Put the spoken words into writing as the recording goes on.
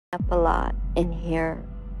Up a lot in here.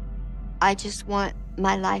 I just want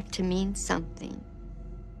my life to mean something.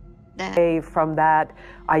 From that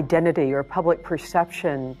identity or public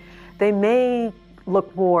perception, they may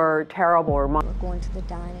look more terrible or more. We're going to the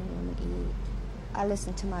dining room and eat. I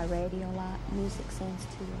listen to my radio a lot. Music seems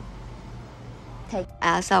to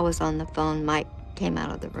As I was on the phone, Mike came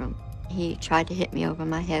out of the room. He tried to hit me over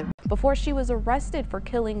my head. Before she was arrested for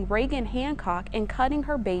killing Reagan Hancock and cutting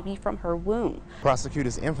her baby from her womb.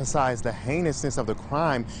 Prosecutors emphasized the heinousness of the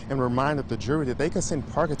crime and reminded the jury that they could send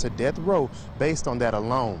Parker to death row based on that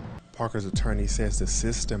alone. Parker's attorney says the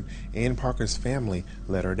system and Parker's family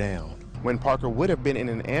let her down. When Parker would have been in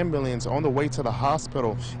an ambulance on the way to the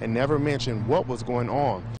hospital and never mentioned what was going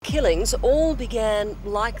on. Killings all began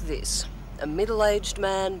like this. A middle-aged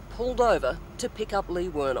man pulled over to pick up Lee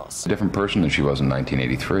Wernos. A different person than she was in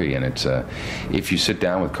 1983, and it's if you sit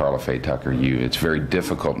down with Carla Faye Tucker, it's very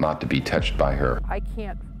difficult not to be touched by her. I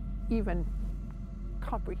can't even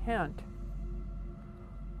comprehend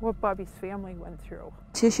what Bobby's family went through.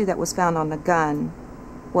 Tissue that was found on the gun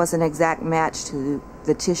was an exact match to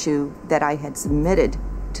the tissue that I had submitted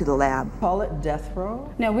to the lab. Call it death row?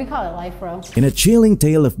 No, we call it life row. In a chilling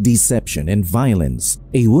tale of deception and violence,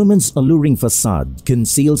 a woman's alluring facade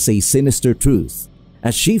conceals a sinister truth.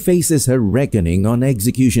 As she faces her reckoning on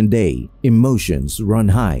execution day, emotions run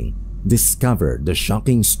high. Discover the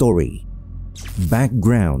shocking story.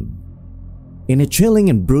 Background. In a chilling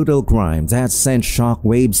and brutal crime that sent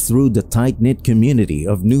shockwaves through the tight-knit community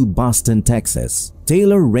of New Boston, Texas,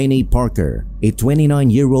 Taylor Rainey Parker, a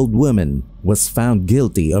 29-year-old woman, was found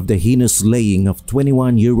guilty of the heinous slaying of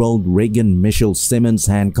 21-year-old Reagan Michelle Simmons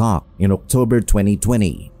Hancock in October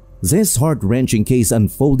 2020. This heart-wrenching case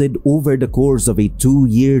unfolded over the course of a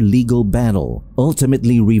 2-year legal battle,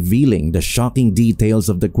 ultimately revealing the shocking details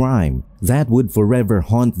of the crime that would forever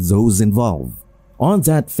haunt those involved. On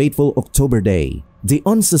that fateful October day, the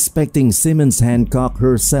unsuspecting Simmons Hancock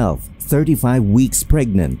herself, 35 weeks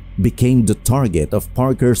pregnant, became the target of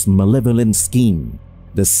Parker's malevolent scheme.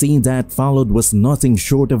 The scene that followed was nothing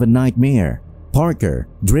short of a nightmare. Parker,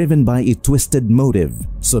 driven by a twisted motive,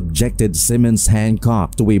 subjected Simmons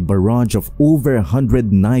Hancock to a barrage of over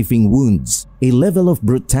 100 knifing wounds, a level of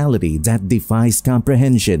brutality that defies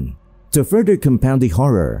comprehension. To further compound the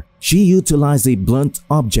horror, she utilized a blunt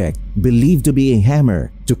object believed to be a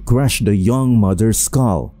hammer to crush the young mother's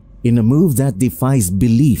skull. In a move that defies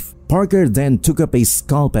belief, Parker then took up a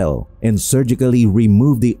scalpel and surgically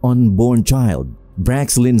removed the unborn child,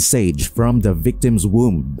 Braxlyn Sage, from the victim's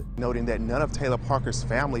womb. Noting that none of Taylor Parker's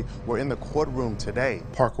family were in the courtroom today.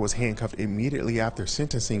 Parker was handcuffed immediately after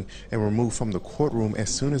sentencing and removed from the courtroom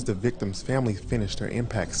as soon as the victim's family finished their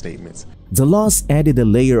impact statements. The loss added a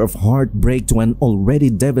layer of heartbreak to an already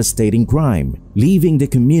devastating crime, leaving the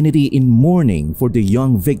community in mourning for the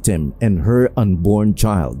young victim and her unborn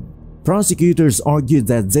child. Prosecutors argued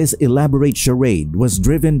that this elaborate charade was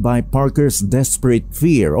driven by Parker's desperate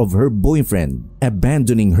fear of her boyfriend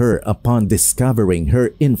abandoning her upon discovering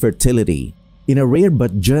her infertility. In a rare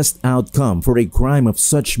but just outcome for a crime of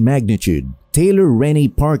such magnitude, Taylor Rainey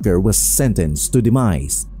Parker was sentenced to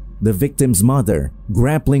demise. The victim's mother,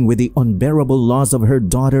 grappling with the unbearable loss of her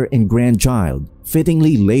daughter and grandchild,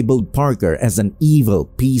 fittingly labeled Parker as an evil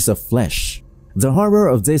piece of flesh. The horror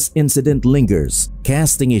of this incident lingers,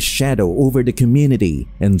 casting a shadow over the community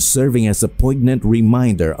and serving as a poignant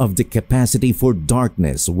reminder of the capacity for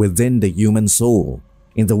darkness within the human soul.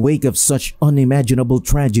 In the wake of such unimaginable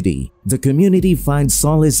tragedy, the community finds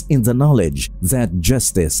solace in the knowledge that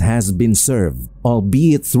justice has been served,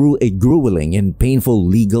 albeit through a grueling and painful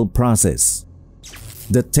legal process.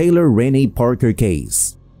 The Taylor Rainey Parker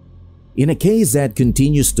case. In a case that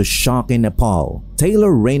continues to shock and appall,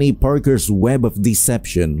 Taylor Rainey Parker's web of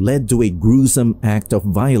deception led to a gruesome act of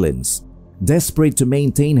violence. Desperate to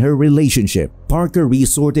maintain her relationship, Parker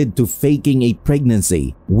resorted to faking a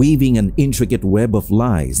pregnancy, weaving an intricate web of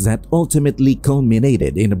lies that ultimately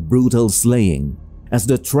culminated in a brutal slaying. As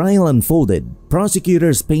the trial unfolded,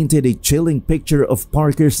 prosecutors painted a chilling picture of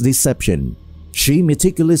Parker's deception. She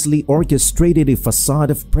meticulously orchestrated a facade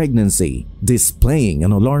of pregnancy, displaying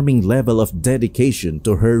an alarming level of dedication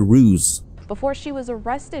to her ruse. Before she was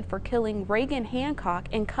arrested for killing Reagan Hancock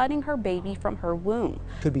and cutting her baby from her womb.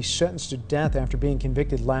 Could be sentenced to death after being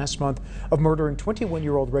convicted last month of murdering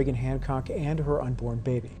 21-year-old Reagan Hancock and her unborn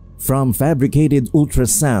baby. From fabricated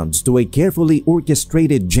ultrasounds to a carefully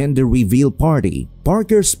orchestrated gender reveal party,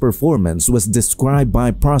 Parker's performance was described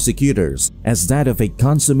by prosecutors as that of a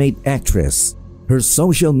consummate actress. Her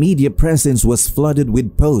social media presence was flooded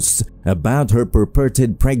with posts about her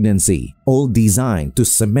purported pregnancy, all designed to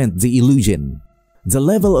cement the illusion. The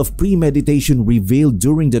level of premeditation revealed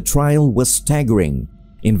during the trial was staggering.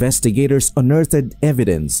 Investigators unearthed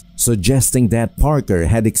evidence suggesting that Parker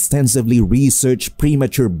had extensively researched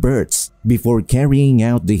premature births before carrying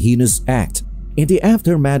out the heinous act. In the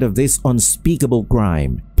aftermath of this unspeakable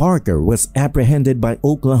crime, Parker was apprehended by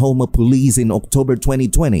Oklahoma police in October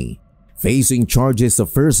 2020. Facing charges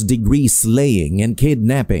of first-degree slaying and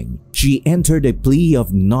kidnapping, she entered a plea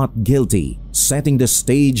of not guilty, setting the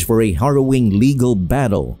stage for a harrowing legal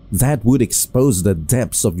battle that would expose the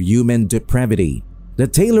depths of human depravity. The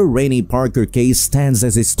Taylor Rainey Parker case stands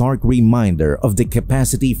as a stark reminder of the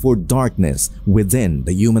capacity for darkness within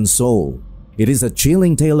the human soul. It is a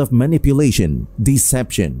chilling tale of manipulation,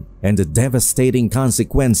 deception, and the devastating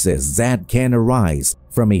consequences that can arise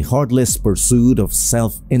from a heartless pursuit of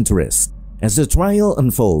self-interest. As the trial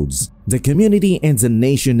unfolds, the community and the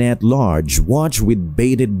nation at large watch with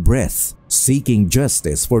bated breath, seeking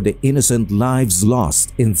justice for the innocent lives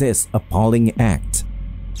lost in this appalling act.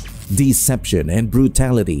 Deception and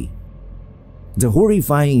brutality. The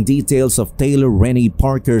horrifying details of Taylor Rainey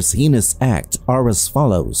Parker's heinous act are as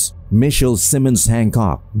follows. Michelle Simmons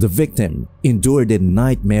Hancock, the victim, endured a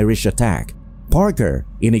nightmarish attack. Parker,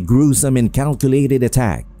 in a gruesome and calculated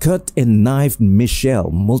attack, cut and knifed Michelle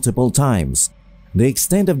multiple times. The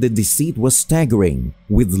extent of the deceit was staggering,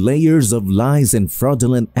 with layers of lies and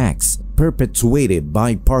fraudulent acts perpetuated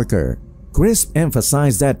by Parker. Crisp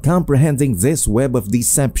emphasized that comprehending this web of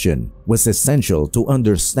deception was essential to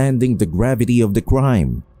understanding the gravity of the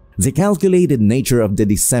crime. The calculated nature of the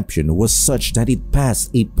deception was such that it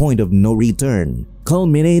passed a point of no return,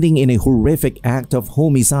 culminating in a horrific act of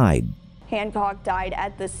homicide. Hancock died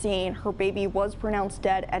at the scene. Her baby was pronounced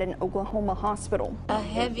dead at an Oklahoma hospital. A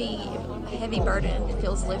heavy burden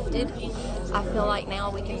feels lifted. I feel like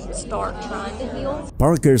now we can start trying to heal.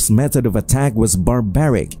 Parker's method of attack was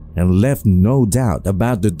barbaric and left no doubt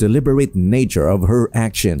about the deliberate nature of her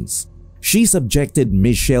actions. She subjected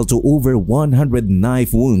Michelle to over 100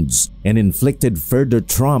 knife wounds and inflicted further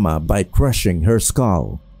trauma by crushing her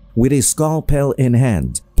skull. With a scalpel in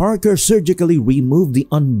hand, Parker surgically removed the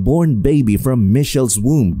unborn baby from Michelle's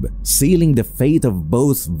womb, sealing the fate of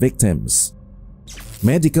both victims.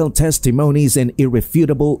 Medical testimonies and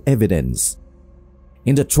irrefutable evidence.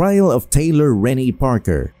 In the trial of Taylor Rainey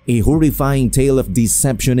Parker, a horrifying tale of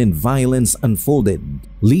deception and violence unfolded,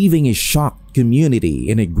 leaving a shocked community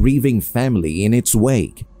and a grieving family in its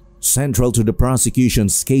wake. Central to the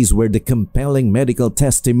prosecution's case were the compelling medical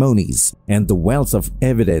testimonies and the wealth of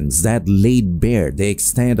evidence that laid bare the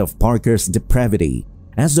extent of Parker's depravity.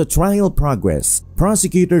 As the trial progressed,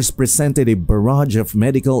 prosecutors presented a barrage of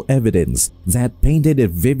medical evidence that painted a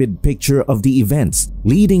vivid picture of the events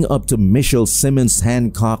leading up to Michelle Simmons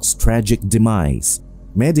Hancock's tragic demise.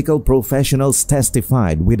 Medical professionals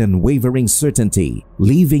testified with unwavering certainty,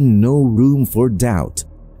 leaving no room for doubt.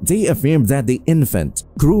 They affirmed that the infant,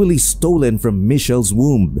 cruelly stolen from Michelle's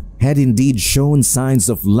womb, had indeed shown signs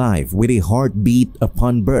of life with a heartbeat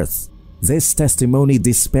upon birth. This testimony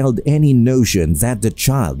dispelled any notion that the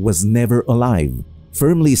child was never alive,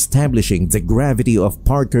 firmly establishing the gravity of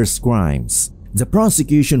Parker's crimes. The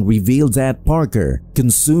prosecution revealed that Parker,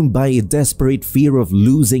 consumed by a desperate fear of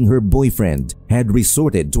losing her boyfriend, had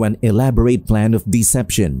resorted to an elaborate plan of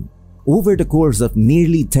deception. Over the course of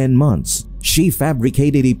nearly 10 months, she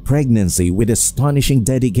fabricated a pregnancy with astonishing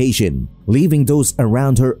dedication, leaving those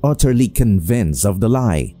around her utterly convinced of the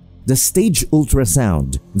lie. The staged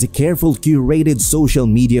ultrasound, the careful curated social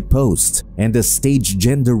media posts, and the staged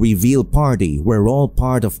gender reveal party were all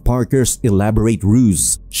part of Parker's elaborate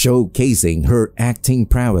ruse, showcasing her acting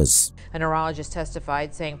prowess. A neurologist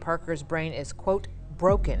testified saying Parker's brain is, quote,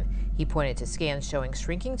 broken. He pointed to scans showing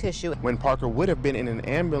shrinking tissue. When Parker would have been in an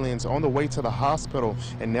ambulance on the way to the hospital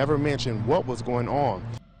and never mentioned what was going on.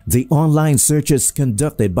 The online searches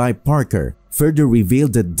conducted by Parker further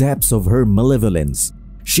revealed the depths of her malevolence.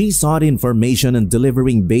 She sought information on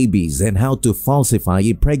delivering babies and how to falsify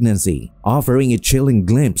a pregnancy, offering a chilling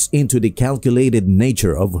glimpse into the calculated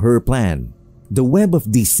nature of her plan. The web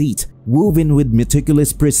of deceit, woven with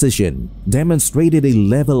meticulous precision, demonstrated a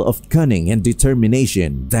level of cunning and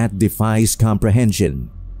determination that defies comprehension.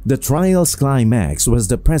 The trial's climax was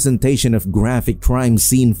the presentation of graphic crime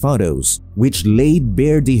scene photos, which laid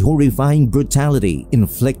bare the horrifying brutality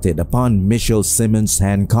inflicted upon Michelle Simmons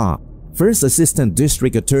Hancock. First Assistant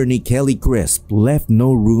District Attorney Kelly Crisp left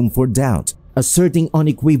no room for doubt, asserting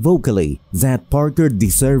unequivocally that Parker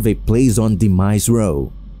deserved a place on demise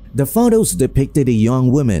row. The photos depicted a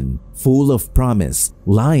young woman, full of promise,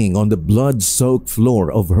 lying on the blood-soaked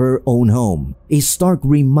floor of her own home, a stark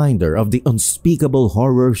reminder of the unspeakable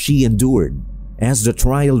horror she endured. As the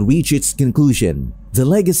trial reached its conclusion, the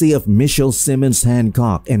legacy of Michelle Simmons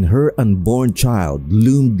Hancock and her unborn child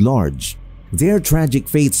loomed large. Their tragic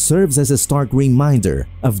fate serves as a stark reminder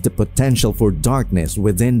of the potential for darkness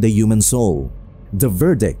within the human soul. The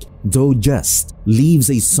verdict, though just, leaves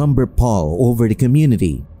a somber pall over the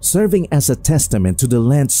community, serving as a testament to the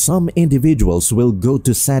lengths some individuals will go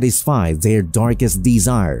to satisfy their darkest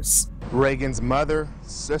desires. Reagan's mother,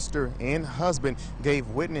 sister, and husband gave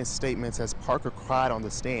witness statements as Parker cried on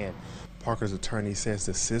the stand. Parker's attorney says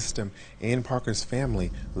the system and Parker's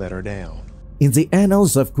family let her down. In the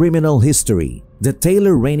annals of criminal history, the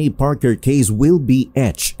Taylor Rainey Parker case will be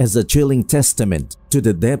etched as a chilling testament to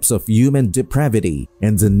the depths of human depravity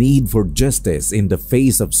and the need for justice in the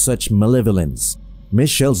face of such malevolence.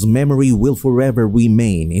 Michelle's memory will forever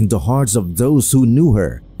remain in the hearts of those who knew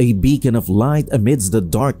her, a beacon of light amidst the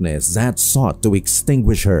darkness that sought to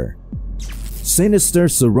extinguish her. Sinister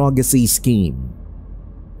surrogacy scheme.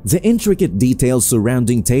 The intricate details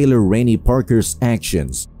surrounding Taylor Rainey Parker's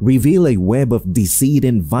actions reveal a web of deceit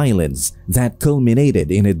and violence that culminated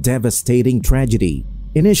in a devastating tragedy.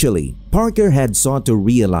 Initially, Parker had sought to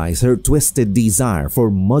realize her twisted desire for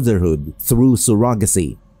motherhood through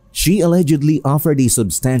surrogacy. She allegedly offered a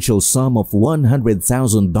substantial sum of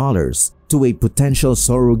 $100,000 to a potential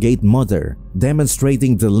surrogate mother,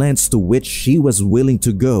 demonstrating the lengths to which she was willing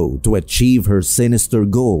to go to achieve her sinister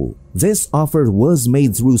goal. This offer was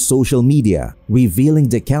made through social media, revealing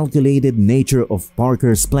the calculated nature of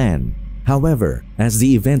Parker's plan. However, as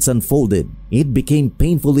the events unfolded, it became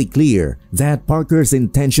painfully clear that Parker's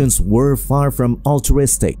intentions were far from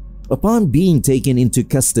altruistic. Upon being taken into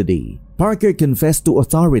custody, Parker confessed to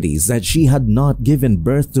authorities that she had not given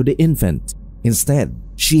birth to the infant. Instead,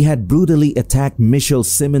 she had brutally attacked Michelle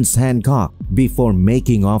Simmons Hancock before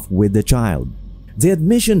making off with the child. The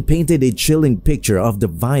admission painted a chilling picture of the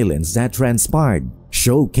violence that transpired,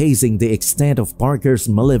 showcasing the extent of Parker's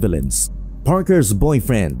malevolence. Parker's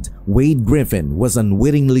boyfriend, Wade Griffin, was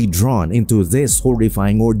unwittingly drawn into this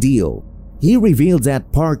horrifying ordeal. He revealed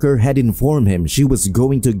that Parker had informed him she was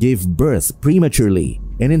going to give birth prematurely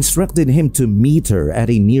and instructed him to meet her at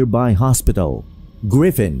a nearby hospital.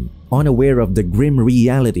 Griffin, unaware of the grim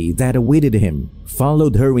reality that awaited him,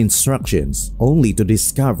 followed her instructions only to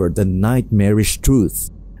discover the nightmarish truth.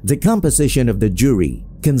 The composition of the jury,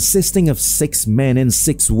 consisting of 6 men and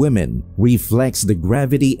 6 women, reflects the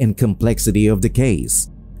gravity and complexity of the case.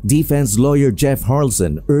 Defense lawyer Jeff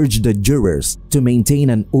Harlson urged the jurors to maintain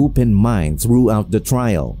an open mind throughout the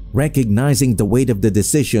trial, recognizing the weight of the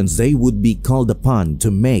decisions they would be called upon to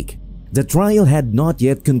make. The trial had not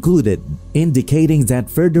yet concluded, indicating that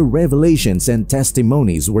further revelations and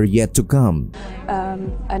testimonies were yet to come.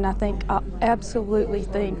 And I absolutely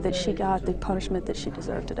think that she got the punishment that she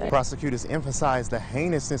deserved today. Prosecutors emphasized the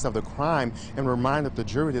heinousness of the crime and reminded the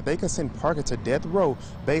jury that they could send Parker to death row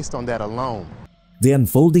based on that alone. The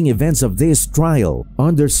unfolding events of this trial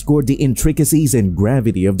underscored the intricacies and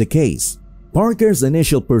gravity of the case. Parker's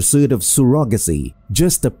initial pursuit of surrogacy,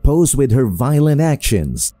 juxtaposed with her violent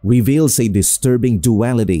actions, reveals a disturbing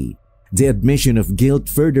duality. The admission of guilt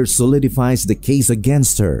further solidifies the case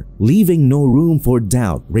against her, leaving no room for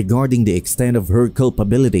doubt regarding the extent of her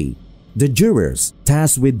culpability. The jurors,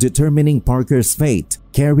 tasked with determining Parker's fate,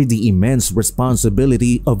 carry the immense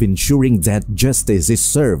responsibility of ensuring that justice is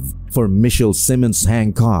served for Michelle Simmons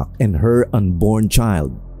Hancock and her unborn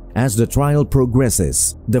child. As the trial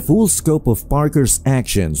progresses, the full scope of Parker's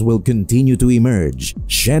actions will continue to emerge,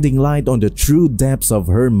 shedding light on the true depths of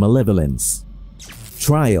her malevolence.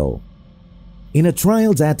 Trial. In a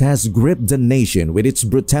trial that has gripped the nation with its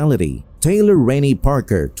brutality, Taylor Rainey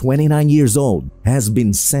Parker, 29 years old, has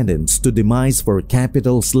been sentenced to demise for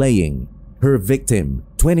capital slaying. Her victim,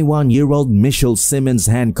 21-year-old Michelle Simmons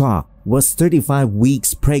Hancock, was 35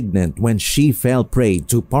 weeks pregnant when she fell prey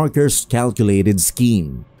to Parker's calculated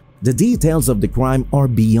scheme. The details of the crime are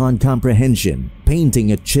beyond comprehension,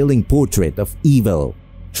 painting a chilling portrait of evil.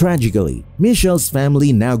 Tragically, Michelle's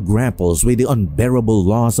family now grapples with the unbearable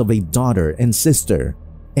loss of a daughter and sister.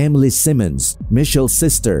 Emily Simmons, Michelle's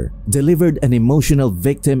sister, delivered an emotional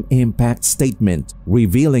victim impact statement,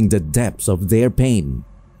 revealing the depths of their pain.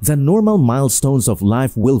 The normal milestones of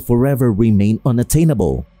life will forever remain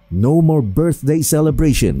unattainable. No more birthday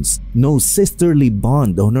celebrations, no sisterly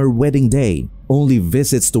bond on her wedding day, only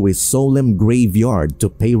visits to a solemn graveyard to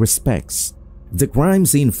pay respects. The crime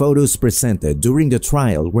scene photos presented during the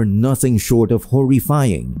trial were nothing short of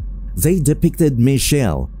horrifying. They depicted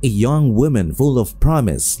Michelle, a young woman full of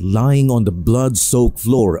promise, lying on the blood-soaked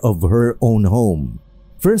floor of her own home.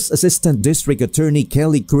 First Assistant District Attorney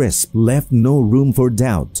Kelly Crisp left no room for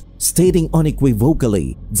doubt, stating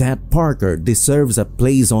unequivocally that Parker deserves a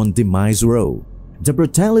place on Demise Row. The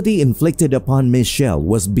brutality inflicted upon Michelle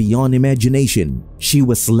was beyond imagination. She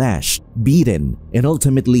was slashed, beaten, and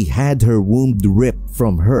ultimately had her womb ripped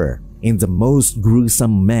from her in the most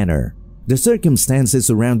gruesome manner. The circumstances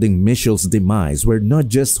surrounding Michelle's demise were not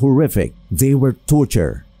just horrific, they were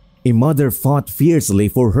torture. A mother fought fiercely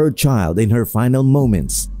for her child in her final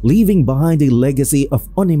moments, leaving behind a legacy of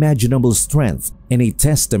unimaginable strength and a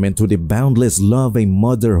testament to the boundless love a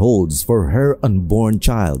mother holds for her unborn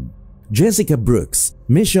child. Jessica Brooks,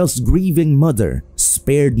 Michelle's grieving mother,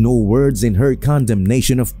 spared no words in her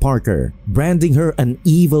condemnation of Parker, branding her an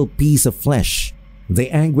evil piece of flesh.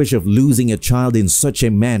 The anguish of losing a child in such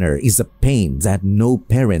a manner is a pain that no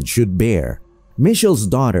parent should bear. Michelle's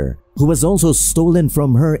daughter, who was also stolen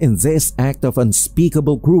from her in this act of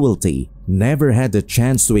unspeakable cruelty, never had the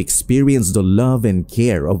chance to experience the love and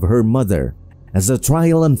care of her mother. As the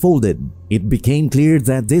trial unfolded, it became clear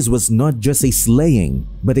that this was not just a slaying,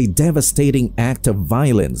 but a devastating act of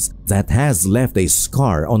violence that has left a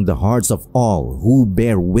scar on the hearts of all who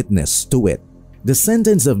bear witness to it. The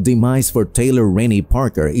sentence of demise for Taylor Renee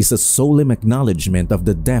Parker is a solemn acknowledgement of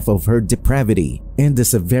the depth of her depravity and the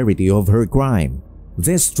severity of her crime.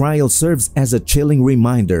 This trial serves as a chilling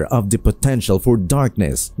reminder of the potential for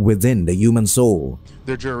darkness within the human soul.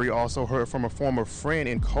 The jury also heard from a former friend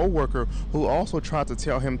and co-worker who also tried to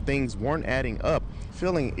tell him things weren't adding up,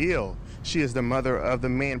 feeling ill. She is the mother of the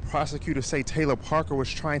man prosecutors say Taylor Parker was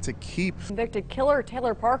trying to keep. Convicted killer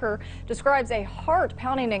Taylor Parker describes a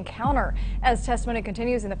heart-pounding encounter as testimony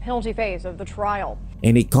continues in the penalty phase of the trial.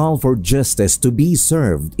 And a call for justice to be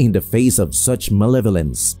served in the face of such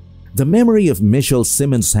malevolence. The memory of Michelle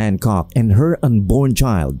Simmons Hancock and her unborn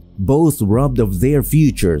child, both robbed of their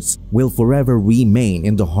futures, will forever remain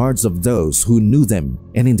in the hearts of those who knew them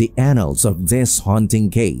and in the annals of this haunting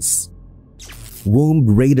case.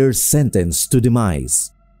 Womb Raider sentenced to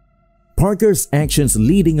demise. Parker's actions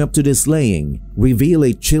leading up to the slaying reveal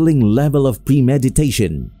a chilling level of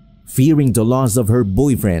premeditation. Fearing the loss of her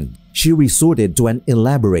boyfriend, she resorted to an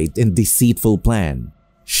elaborate and deceitful plan.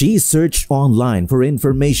 She searched online for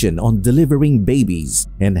information on delivering babies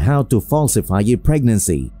and how to falsify a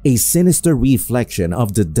pregnancy, a sinister reflection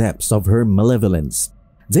of the depths of her malevolence.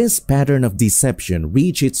 This pattern of deception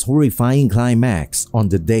reached its horrifying climax on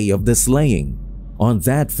the day of the slaying. On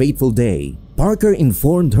that fateful day, Parker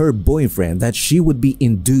informed her boyfriend that she would be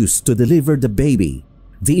induced to deliver the baby.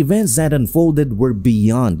 The events that unfolded were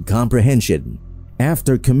beyond comprehension.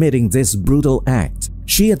 After committing this brutal act,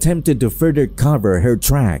 she attempted to further cover her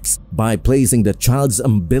tracks by placing the child's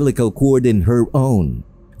umbilical cord in her own.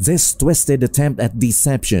 This twisted attempt at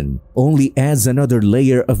deception only adds another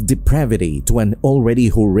layer of depravity to an already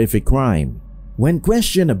horrific crime. When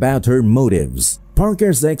questioned about her motives,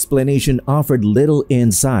 Parker's explanation offered little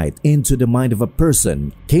insight into the mind of a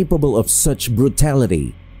person capable of such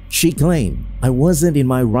brutality. She claimed, "I wasn't in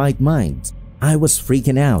my right mind. I was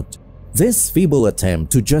freaking out." This feeble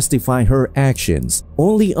attempt to justify her actions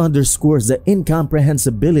only underscores the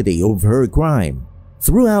incomprehensibility of her crime.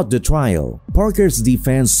 Throughout the trial, Parker's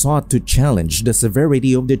defense sought to challenge the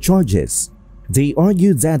severity of the charges. They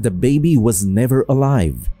argued that the baby was never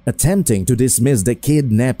alive, attempting to dismiss the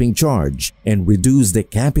kidnapping charge and reduce the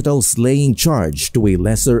capital slaying charge to a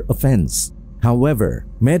lesser offense. However,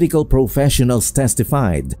 medical professionals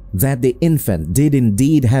testified that the infant did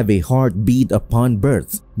indeed have a heartbeat upon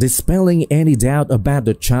birth, dispelling any doubt about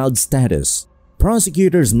the child's status.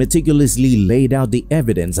 Prosecutors meticulously laid out the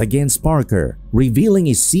evidence against Parker, revealing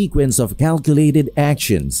a sequence of calculated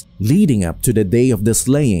actions leading up to the day of the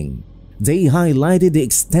slaying. They highlighted the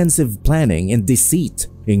extensive planning and deceit,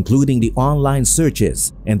 including the online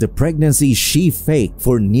searches and the pregnancy she faked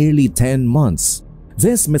for nearly 10 months.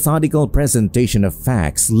 This methodical presentation of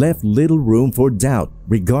facts left little room for doubt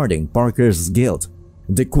regarding Parker's guilt.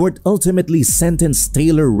 The court ultimately sentenced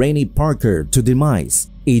Taylor Renee Parker to demise,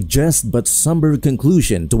 a just but somber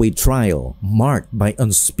conclusion to a trial marked by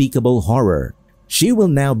unspeakable horror. She will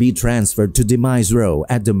now be transferred to Demise Row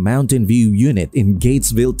at the Mountain View Unit in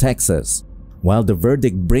Gatesville, Texas. While the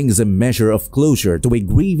verdict brings a measure of closure to a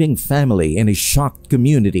grieving family and a shocked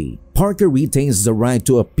community, Parker retains the right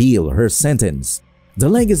to appeal her sentence. The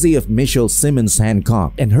legacy of Michelle Simmons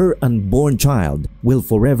Hancock and her unborn child will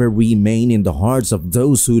forever remain in the hearts of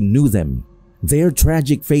those who knew them. Their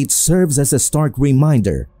tragic fate serves as a stark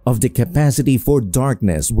reminder of the capacity for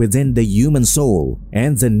darkness within the human soul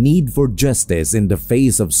and the need for justice in the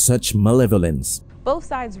face of such malevolence. Both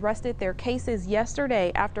sides rested their cases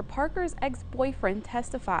yesterday after Parker's ex-boyfriend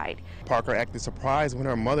testified. Parker acted surprised when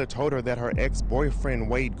her mother told her that her ex-boyfriend,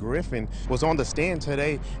 Wade Griffin, was on the stand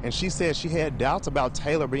today, and she said she had doubts about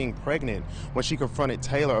Taylor being pregnant. When she confronted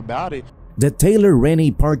Taylor about it, the Taylor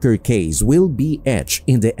Renee Parker case will be etched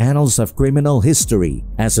in the annals of criminal history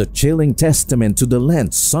as a chilling testament to the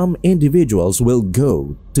lengths some individuals will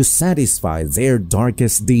go to satisfy their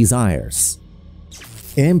darkest desires.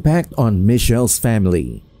 Impact on Michelle's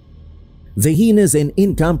family. The heinous and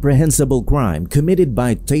incomprehensible crime committed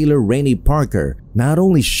by Taylor Renee Parker not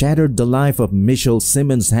only shattered the life of Michelle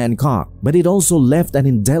Simmons Hancock, but it also left an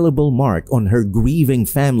indelible mark on her grieving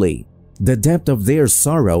family. The depth of their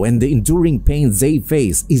sorrow and the enduring pain they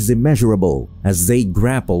face is immeasurable as they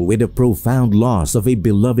grapple with the profound loss of a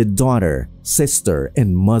beloved daughter, sister,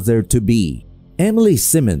 and mother-to-be. Emily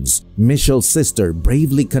Simmons, Michelle's sister,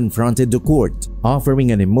 bravely confronted the court,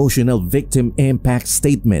 offering an emotional victim impact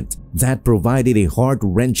statement that provided a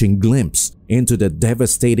heart-wrenching glimpse into the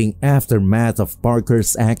devastating aftermath of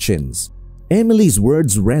Parker's actions. Emily's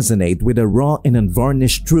words resonate with a raw and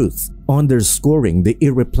unvarnished truth, underscoring the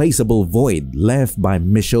irreplaceable void left by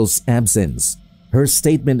Michelle's absence. Her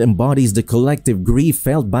statement embodies the collective grief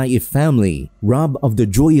felt by a family, robbed of the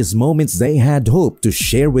joyous moments they had hoped to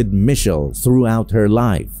share with Michelle throughout her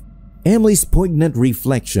life. Emily's poignant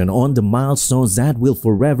reflection on the milestones that will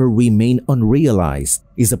forever remain unrealized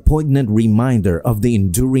is a poignant reminder of the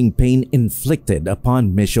enduring pain inflicted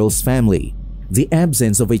upon Michelle's family. The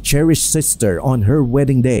absence of a cherished sister on her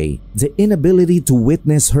wedding day, the inability to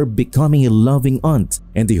witness her becoming a loving aunt,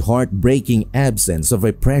 and the heartbreaking absence of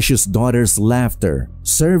a precious daughter's laughter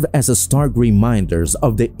serve as a stark reminders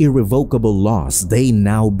of the irrevocable loss they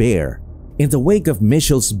now bear. In the wake of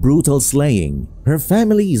Michelle's brutal slaying, her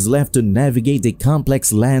family is left to navigate a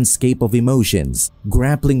complex landscape of emotions,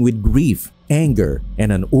 grappling with grief, anger,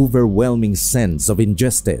 and an overwhelming sense of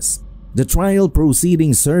injustice. The trial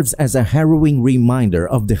proceeding serves as a harrowing reminder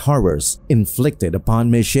of the horrors inflicted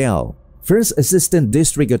upon Michelle. First Assistant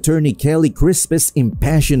District Attorney Kelly Crispus'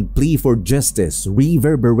 impassioned plea for justice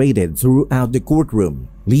reverberated throughout the courtroom,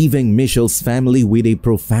 leaving Michelle's family with a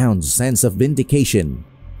profound sense of vindication.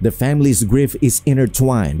 The family's grief is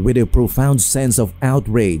intertwined with a profound sense of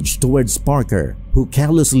outrage towards Parker, who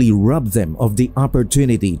callously robbed them of the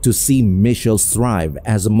opportunity to see Michelle thrive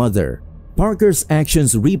as a mother. Parker's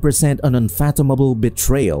actions represent an unfathomable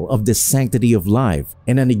betrayal of the sanctity of life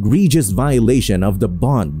and an egregious violation of the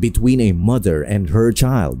bond between a mother and her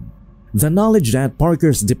child. The knowledge that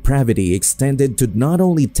Parker's depravity extended to not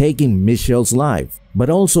only taking Michelle's life, but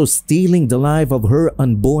also stealing the life of her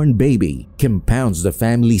unborn baby compounds the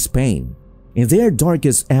family's pain. In their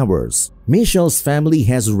darkest hours, Michelle's family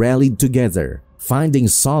has rallied together, finding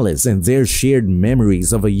solace in their shared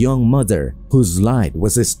memories of a young mother whose light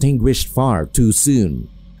was extinguished far too soon.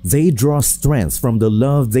 They draw strength from the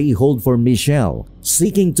love they hold for Michelle,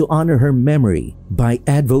 seeking to honor her memory by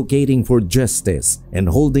advocating for justice and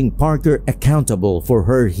holding Parker accountable for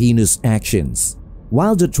her heinous actions.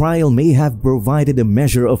 While the trial may have provided a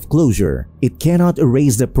measure of closure, it cannot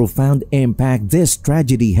erase the profound impact this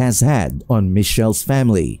tragedy has had on Michelle's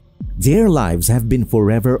family. Their lives have been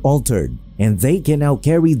forever altered, and they can now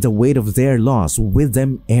carry the weight of their loss with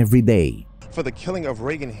them every day. For the killing of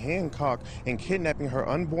Reagan Hancock and kidnapping her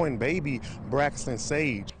unborn baby, Braxton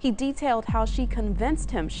Sage. He detailed how she convinced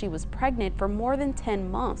him she was pregnant for more than 10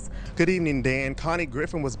 months. Good evening, Dan. Connie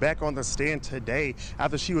Griffin was back on the stand today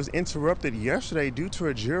after she was interrupted yesterday due to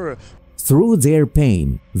a juror. Through their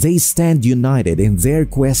pain, they stand united in their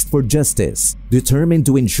quest for justice, determined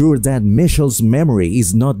to ensure that Michelle's memory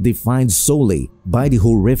is not defined solely by the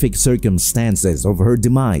horrific circumstances of her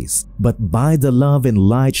demise, but by the love and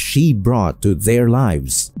light she brought to their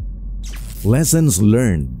lives. Lessons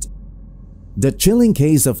learned. The chilling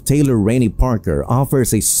case of Taylor Renee Parker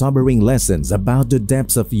offers a sobering lessons about the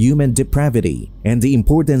depths of human depravity and the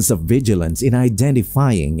importance of vigilance in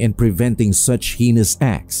identifying and preventing such heinous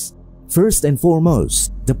acts. First and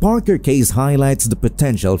foremost, the Parker case highlights the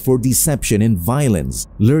potential for deception and violence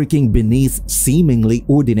lurking beneath seemingly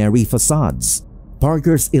ordinary facades.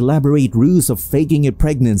 Parker's elaborate ruse of faking a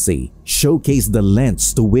pregnancy showcase the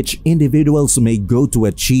lengths to which individuals may go to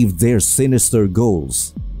achieve their sinister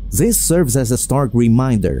goals. This serves as a stark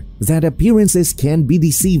reminder that appearances can be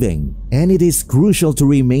deceiving, and it is crucial to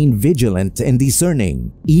remain vigilant and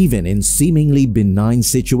discerning, even in seemingly benign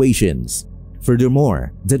situations.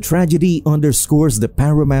 Furthermore, the tragedy underscores the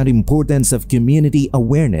paramount importance of community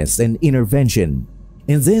awareness and intervention.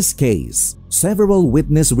 In this case, several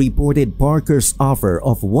witnesses reported Parker's offer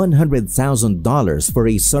of $100,000 for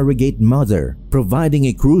a surrogate mother, providing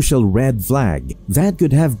a crucial red flag that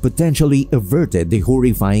could have potentially averted the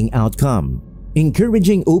horrifying outcome.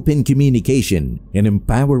 Encouraging open communication and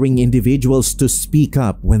empowering individuals to speak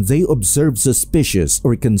up when they observe suspicious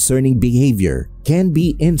or concerning behavior can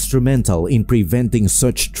be instrumental in preventing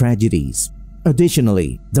such tragedies.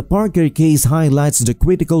 Additionally, the Parker case highlights the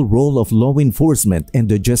critical role of law enforcement and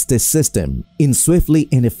the justice system in swiftly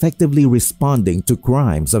and effectively responding to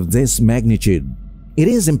crimes of this magnitude. It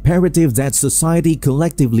is imperative that society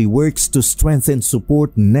collectively works to strengthen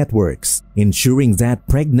support networks, ensuring that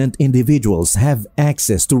pregnant individuals have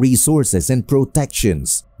access to resources and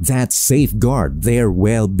protections that safeguard their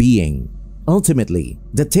well-being. Ultimately,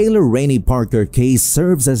 the Taylor Rainey Parker case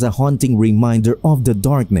serves as a haunting reminder of the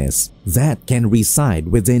darkness that can reside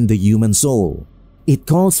within the human soul. It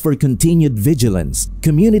calls for continued vigilance,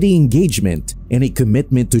 community engagement, and a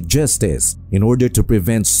commitment to justice in order to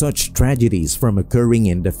prevent such tragedies from occurring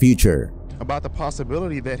in the future. About the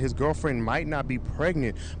possibility that his girlfriend might not be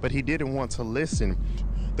pregnant, but he didn't want to listen.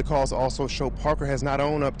 The calls also show Parker has not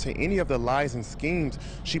owned up to any of the lies and schemes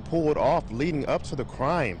she pulled off leading up to the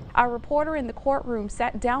crime. Our reporter in the courtroom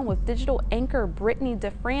sat down with digital anchor Brittany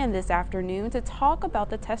DeFran this afternoon to talk about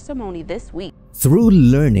the testimony this week. Through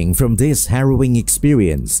learning from this harrowing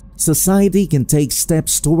experience, society can take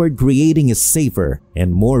steps toward creating a safer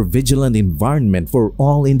and more vigilant environment for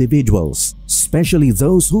all individuals, especially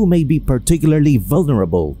those who may be particularly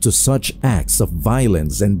vulnerable to such acts of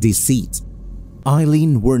violence and deceit.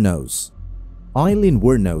 Eileen Wuornos. Eileen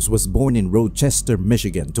Wuornos was born in Rochester,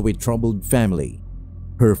 Michigan to a troubled family.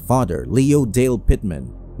 Her father, Leo Dale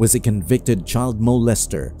Pittman, was a convicted child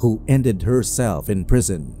molester who ended herself in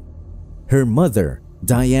prison. Her mother,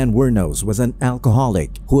 Diane Wuornos, was an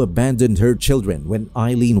alcoholic who abandoned her children when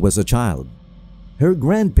Eileen was a child. Her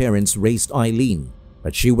grandparents raised Eileen,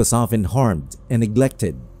 but she was often harmed and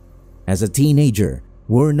neglected. As a teenager,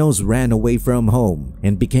 Wuornos ran away from home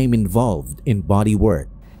and became involved in body work.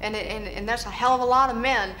 And that's a hell of a lot of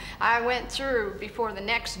men I went through before the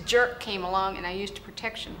next jerk came along and I used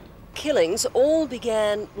protection. Killings all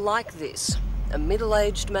began like this. A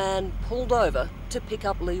middle-aged man pulled over to pick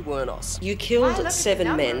up Lee Wuornos. You killed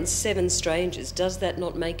 7 men, 7 strangers. Does that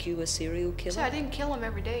not make you a serial killer? So I didn't kill them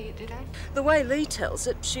every day, did I? The way Lee tells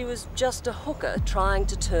it, she was just a hooker trying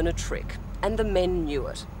to turn a trick, and the men knew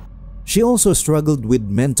it. She also struggled with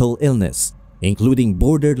mental illness, including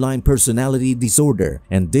borderline personality disorder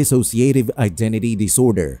and dissociative identity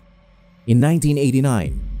disorder. In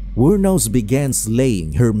 1989, Wuornos began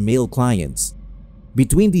slaying her male clients.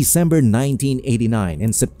 Between December 1989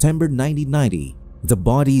 and September 1990, the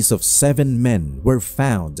bodies of 7 men were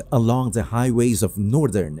found along the highways of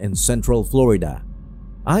northern and central Florida.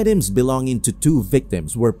 Items belonging to 2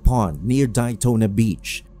 victims were pawned near Daytona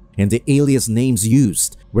Beach, and the alias names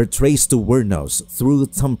used were traced to Wuornos through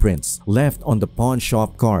thumbprints left on the pawn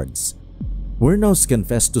shop cards. Wuornos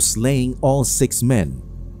confessed to slaying all 6 men.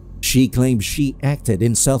 She claimed she acted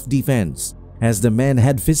in self-defense, as the men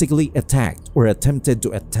had physically attacked or attempted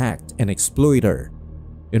to attack and exploit her.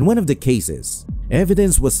 In one of the cases,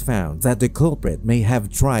 evidence was found that the culprit may have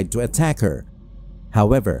tried to attack her.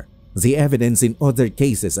 However, the evidence in other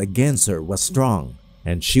cases against her was strong,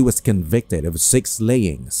 and she was convicted of 6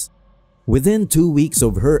 slayings. Within 2 weeks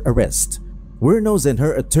of her arrest, Wuornos and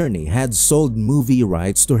her attorney had sold movie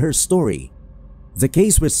rights to her story. The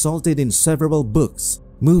case resulted in several books,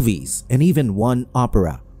 movies, and even one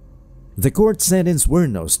opera. The court sentenced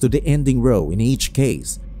Wuornos to the ending row in each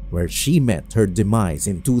case, where she met her demise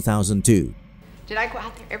in 2002. Did I go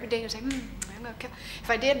out there every day and say, I'm gonna kill?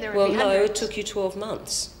 If I did, there would be Well, no, hundreds. it took you 12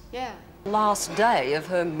 months. Yeah. Last day of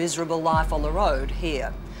her miserable life on the road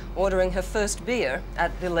here, ordering her first beer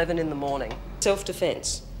at 11 in the morning.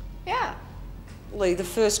 Self-defense. Yeah. Lee, the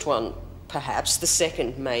first one, perhaps, the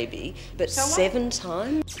second maybe, but So what? 7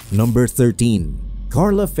 times? Number 13.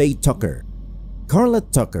 Carla Faye Tucker. Carla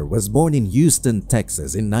Tucker was born in Houston,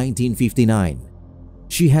 Texas in 1959.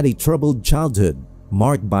 She had a troubled childhood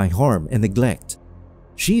marked by harm and neglect.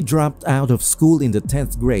 She dropped out of school in the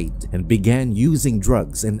 10th grade and began using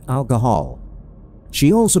drugs and alcohol.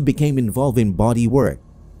 She also became involved in body work.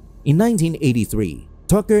 In 1983,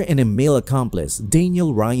 Tucker and a male accomplice,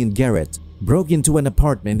 Daniel Ryan Garrett, broke into an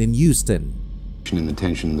apartment in Houston. And the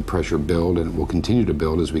tension and the pressure build, and it will continue to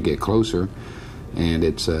build as we get closer. And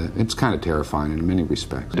it's kind of terrifying in many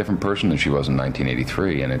respects. A different person than she was in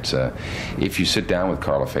 1983, and if you sit down with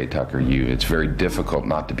Carla Faye Tucker, it's very difficult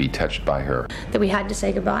not to be touched by her. That we had to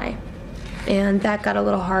say goodbye. and that got a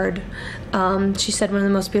little hard. She said one of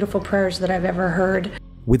the most beautiful prayers that I've ever heard.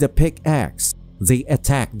 With a pickaxe, they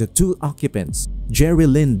attacked the two occupants, Jerry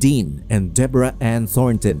Lynn Dean and Deborah Ann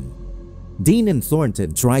Thornton. Dean and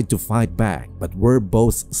Thornton tried to fight back but were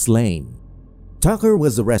both slain. Tucker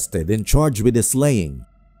was arrested and charged with the slaying.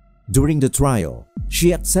 During the trial,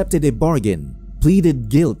 she accepted a bargain, pleaded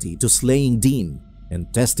guilty to slaying Dean,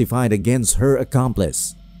 and testified against her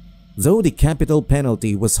accomplice. Though the capital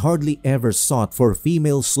penalty was hardly ever sought for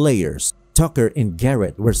female slayers, Tucker and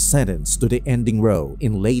Garrett were sentenced to the ending row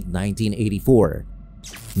in late 1984.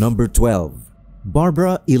 Number 12.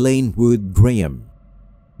 Barbara Elaine Wood Graham.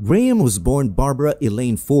 Graham was born Barbara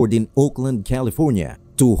Elaine Ford in Oakland, California,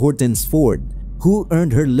 to Hortense Ford, who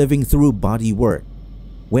earned her living through body work.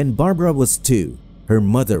 When Barbara was 2, her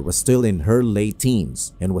mother was still in her late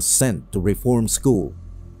teens and was sent to reform school.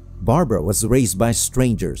 Barbara was raised by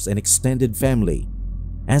strangers and extended family.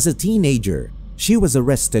 As a teenager, she was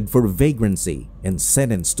arrested for vagrancy and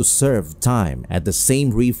sentenced to serve time at the same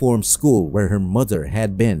reform school where her mother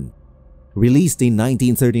had been. Released in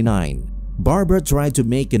 1939, Barbara tried to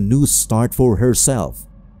make a new start for herself.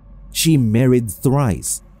 She married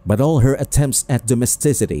thrice, but all her attempts at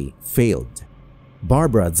domesticity failed.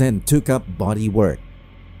 Barbara then took up body work.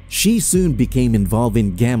 She soon became involved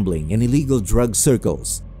in gambling and illegal drug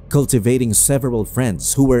circles, cultivating several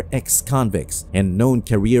friends who were ex-convicts and known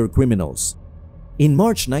career criminals. In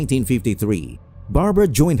March 1953, Barbara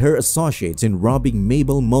joined her associates in robbing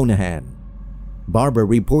Mabel Monahan. Barbara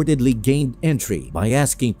reportedly gained entry by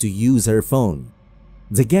asking to use her phone.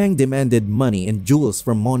 The gang demanded money and jewels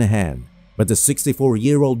from Monahan, but the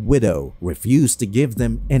 64-year-old widow refused to give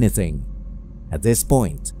them anything. At this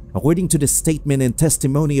point, according to the statement and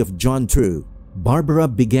testimony of John True, Barbara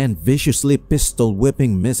began viciously pistol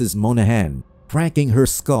whipping Mrs. Monahan, cracking her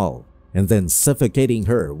skull, and then suffocating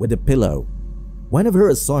her with a pillow. One of her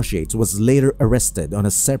associates was later arrested on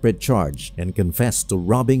a separate charge and confessed to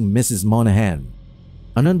robbing Mrs. Monahan.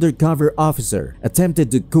 An undercover officer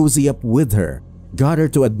attempted to cozy up with her, got her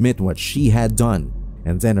to admit what she had done,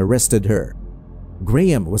 and then arrested her.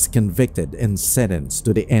 Graham was convicted and sentenced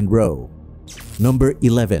to the end row. Number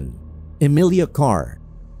 11. Emilia Carr.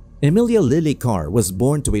 Emilia Lily Carr was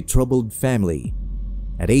born to a troubled family.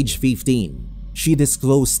 At age 15, she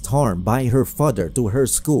disclosed harm by her father to her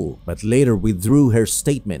school but later withdrew her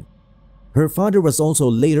statement. Her father was also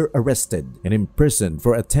later arrested and imprisoned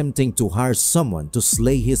for attempting to hire someone to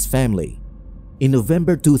slay his family. In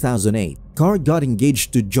November 2008, Carr got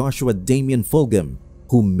engaged to Joshua Damian Fulgham,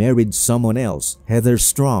 who married someone else, Heather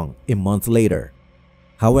Strong, a month later.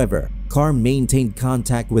 However, Carr maintained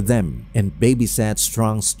contact with them and babysat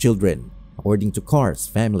Strong's children, according to Carr's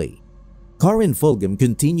family. Carr and Fulgham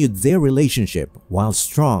continued their relationship while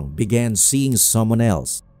Strong began seeing someone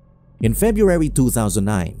else. In February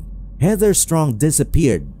 2009, Heather Strong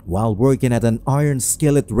disappeared while working at an Iron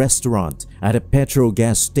Skillet restaurant at a petrol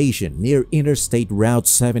gas station near Interstate Route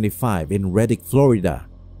 75 in Reddick, Florida.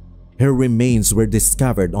 Her remains were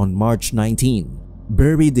discovered on March 19,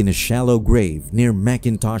 buried in a shallow grave near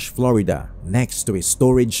McIntosh, Florida, next to a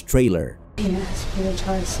storage trailer. Yes, we were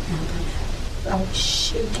trying to I was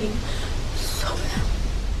shaking so bad.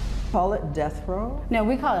 Call it death row? No,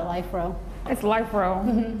 we call it life row. It's life row.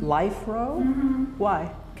 Life row?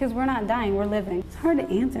 Why? Because we're not dying, we're living. It's hard to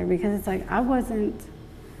answer because it's like I wasn't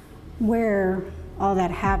where all that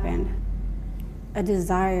happened. A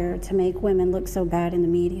desire to make women look so bad in the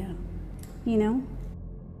media, you know?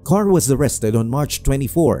 Carr was arrested on March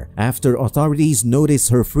 24 after authorities noticed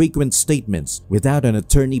her frequent statements without an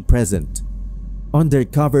attorney present.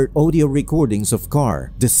 Undercover audio recordings of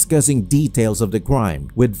Carr discussing details of the crime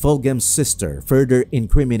with Fulgham's sister further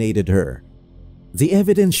incriminated her. The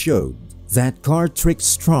evidence showed that Carr tricked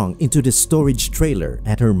Strong into the storage trailer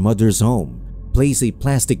at her mother's home, placed a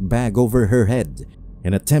plastic bag over her head,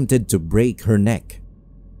 and attempted to break her neck.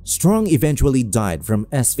 Strong eventually died from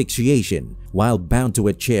asphyxiation while bound to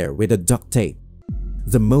a chair with a duct tape.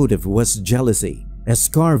 The motive was jealousy, as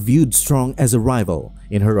Carr viewed Strong as a rival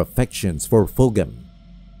in her affections for Fulgham.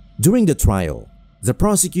 During the trial, the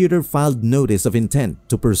prosecutor filed notice of intent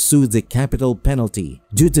to pursue the capital penalty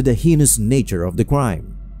due to the heinous nature of the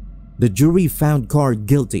crime. The jury found Carr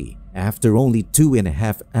guilty after only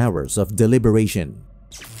 2.5 hours of deliberation.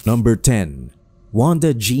 Number 10.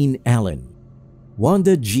 Wanda Jean Allen.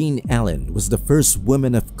 Wanda Jean Allen was the first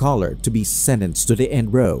woman of color to be sentenced to the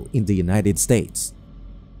end row in the United States.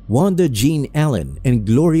 Wanda Jean Allen and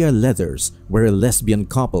Gloria Leathers were a lesbian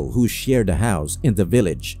couple who shared a house in the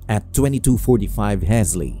Village at 2245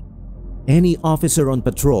 Hasley. Any officer on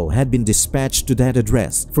patrol had been dispatched to that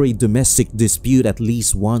address for a domestic dispute at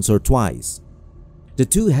least once or twice. The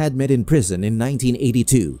two had met in prison in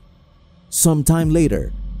 1982. Sometime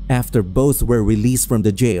later, after both were released from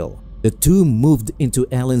the jail, the two moved into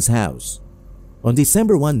Allen's house. On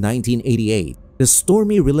December 1, 1988, the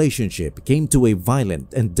stormy relationship came to a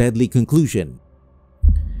violent and deadly conclusion.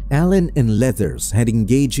 Allen and Leathers had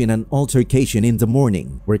engaged in an altercation in the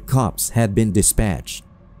morning where cops had been dispatched.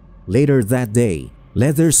 Later that day,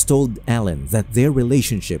 Leathers told Allen that their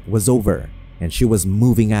relationship was over and she was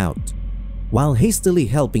moving out. While hastily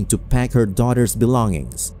helping to pack her daughter's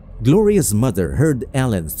belongings, Gloria's mother heard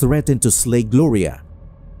Allen threaten to slay Gloria.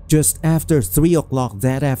 Just after 3 o'clock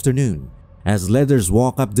that afternoon, as Leathers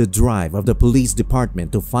walked up the drive of the police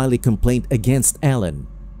department to file a complaint against Allen,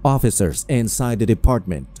 officers inside the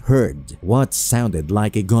department heard what sounded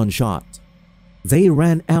like a gunshot. They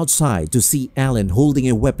ran outside to see Allen holding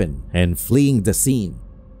a weapon and fleeing the scene.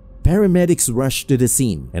 Paramedics rushed to the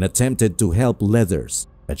scene and attempted to help Leathers,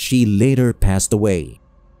 but she later passed away.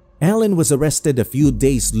 Allen was arrested a few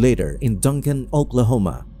days later in Duncan,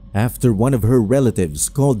 Oklahoma, after one of her relatives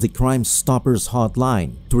called the Crime Stoppers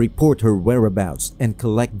hotline to report her whereabouts and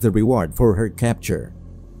collect the reward for her capture.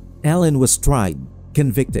 Allen was tried,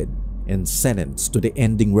 convicted, and sentenced to the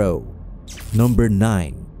ending row. Number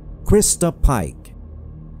 9. Krista Pike.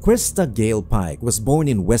 Krista Gale Pike was born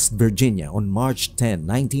in West Virginia on March 10,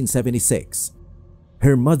 1976.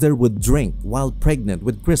 Her mother would drink while pregnant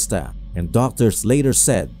with Krista, and doctors later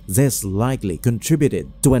said this likely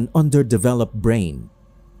contributed to an underdeveloped brain.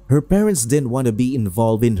 Her parents didn't want to be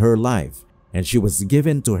involved in her life, and she was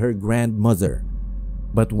given to her grandmother.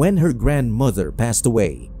 But when her grandmother passed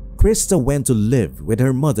away, Krista went to live with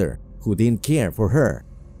her mother, who didn't care for her.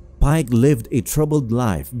 Pike lived a troubled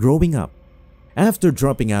life growing up. After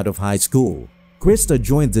dropping out of high school, Krista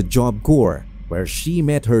joined the Job Corps, where she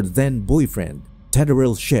met her then-boyfriend,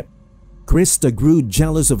 Tedderell Shipp. Krista grew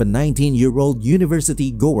jealous of a 19-year-old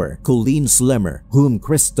university-goer, Colleen Slemmer, whom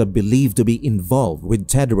Krista believed to be involved with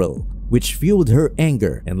Tedderell, which fueled her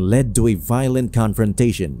anger and led to a violent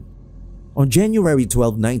confrontation. On January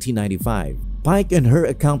 12, 1995, Pike and her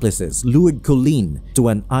accomplices lured Colleen to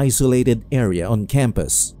an isolated area on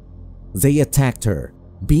campus. They attacked her,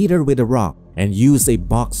 beat her with a rock, and used a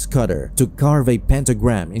box cutter to carve a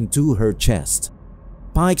pentagram into her chest.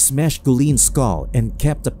 Pike smashed Colleen's skull and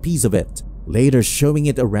kept a piece of it, later showing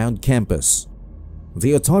it around campus.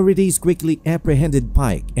 The authorities quickly apprehended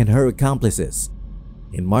Pike and her accomplices.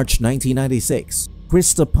 In March 1996,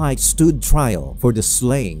 Krista Pike stood trial for the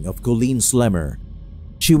slaying of Colleen Slemmer.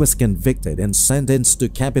 She was convicted and sentenced to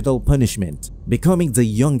capital punishment, becoming the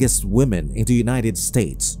youngest woman in the United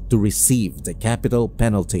States to receive the capital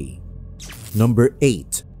penalty. Number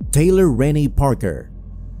 8. Taylor Renee Parker.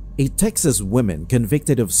 A Texas woman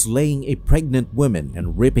convicted of slaying a pregnant woman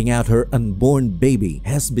and ripping out her unborn baby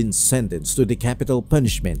has been sentenced to the capital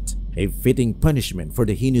punishment, a fitting punishment for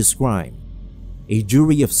the heinous crime. A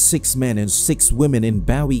jury of 6 men and 6 women in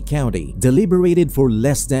Bowie County deliberated for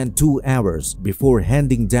less than 2 hours before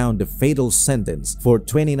handing down the fatal sentence for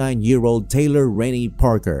 29-year-old Taylor Renee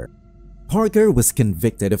Parker. Parker was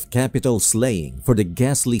convicted of capital slaying for the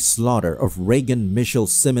ghastly slaughter of Reagan Michelle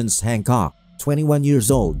Simmons Hancock, 21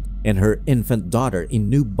 years old, and her infant daughter in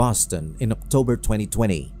New Boston in October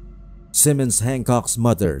 2020. Simmons Hancock's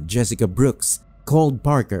mother, Jessica Brooks, called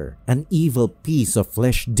Parker an evil piece of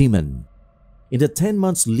flesh demon. In the 10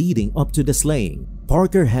 months leading up to the slaying,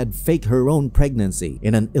 Parker had faked her own pregnancy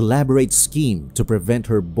in an elaborate scheme to prevent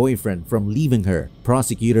her boyfriend from leaving her,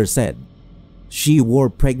 prosecutors said. She wore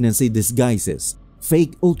pregnancy disguises,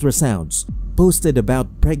 fake ultrasounds, posted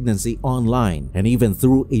about pregnancy online, and even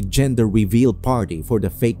threw a gender reveal party for the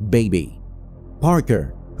fake baby.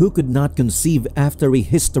 Parker, who could not conceive after a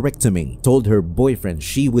hysterectomy, told her boyfriend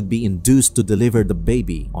she would be induced to deliver the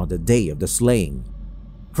baby on the day of the slaying.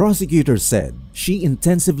 Prosecutors said she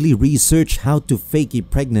intensively researched how to fake a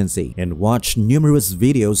pregnancy and watched numerous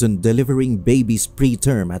videos on delivering babies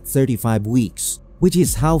preterm at 35 weeks, which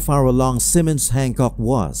is how far along Simmons Hancock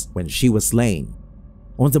was when she was slain.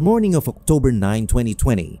 On the morning of October 9,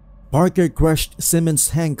 2020, Parker crushed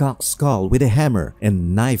Simmons Hancock's skull with a hammer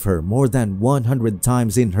and knifed her more than 100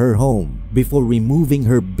 times in her home before removing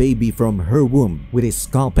her baby from her womb with a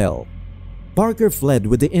scalpel. Parker fled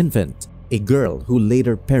with the infant, a girl who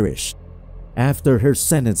later perished. After her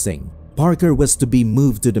sentencing, Parker was to be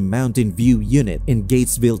moved to the Mountain View Unit in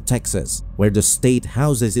Gatesville, Texas, where the state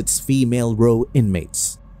houses its female row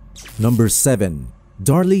inmates. Number 7.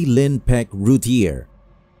 Darlie Lynn Peck Routier.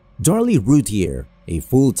 Darlie Routier, a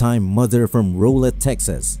full-time mother from Rolette,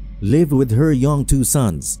 Texas, lived with her young 2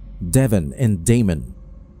 sons, Devon and Damon.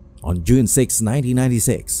 On June 6,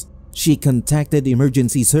 1996, she contacted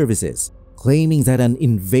emergency services, claiming that an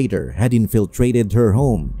invader had infiltrated her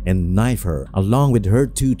home and knifed her along with her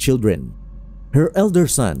 2 children. Her elder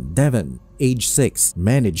son, Devon, age 6,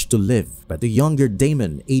 managed to live, but the younger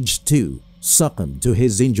Damon, age 2, succumbed to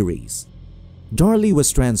his injuries. Darlie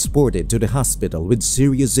was transported to the hospital with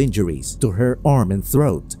serious injuries to her arm and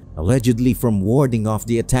throat, allegedly from warding off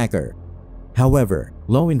the attacker. However,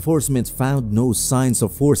 law enforcement found no signs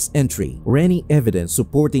of forced entry or any evidence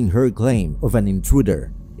supporting her claim of an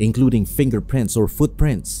intruder, including fingerprints or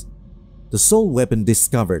footprints. The sole weapon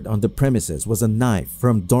discovered on the premises was a knife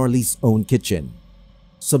from Darlie's own kitchen.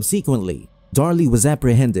 Subsequently, Darlie was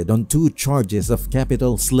apprehended on 2 charges of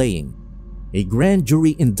capital slaying. A grand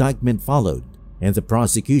jury indictment followed, and the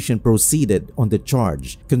prosecution proceeded on the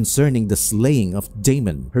charge concerning the slaying of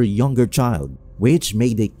Damon, her younger child, which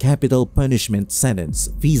made a capital punishment sentence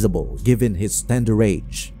feasible given his tender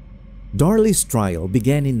age. Darlie's trial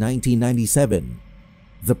began in 1997.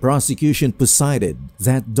 The prosecution posited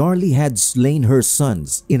that Darlie had slain her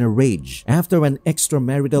sons in a rage after an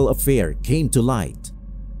extramarital affair came to light.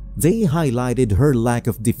 They highlighted her lack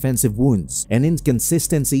of defensive wounds and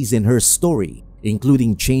inconsistencies in her story,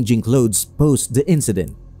 including changing clothes post the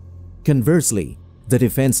incident. Conversely, the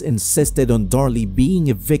defense insisted on Darlie being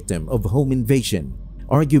a victim of home invasion,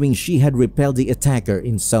 arguing she had repelled the attacker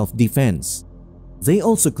in self-defense. They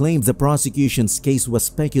also claimed the prosecution's case was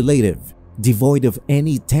speculative, devoid of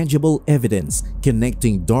any tangible evidence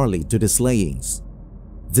connecting Darlie to the slayings.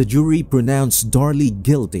 The jury pronounced Darlie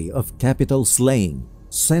guilty of capital slaying,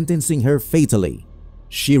 sentencing her fatally.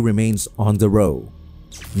 She remains on the row.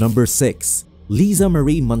 Number 6. Lisa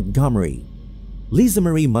Marie Montgomery. Lisa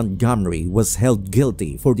Marie Montgomery was held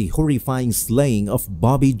guilty for the horrifying slaying of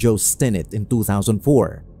Bobby Joe Stinnett in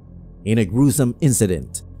 2004. In a gruesome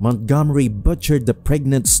incident, Montgomery butchered the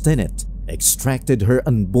pregnant Stinnett, extracted her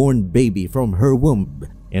unborn baby from her womb,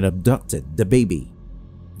 and abducted the baby.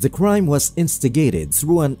 The crime was instigated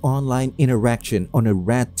through an online interaction on a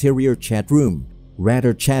rat terrier chat room,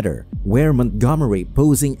 Ratter Chatter, where Montgomery,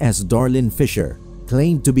 posing as Darlene Fisher,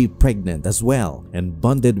 claimed to be pregnant as well and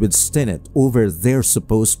bonded with Stinnett over their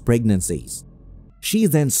supposed pregnancies. She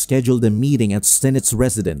then scheduled a meeting at Stinnett's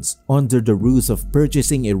residence under the ruse of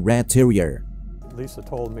purchasing a rat terrier. Lisa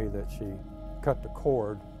told me that she cut the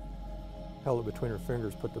cord, held it between her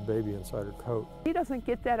fingers, put the baby inside her coat. She doesn't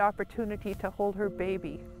get that opportunity to hold her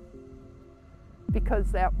baby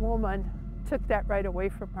because that woman took that right away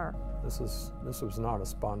from her. This was not a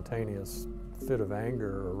spontaneous fit of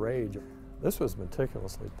anger or rage. This was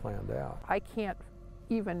meticulously planned out. I can't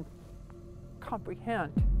even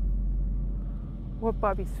comprehend what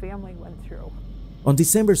Bobby's family went through. On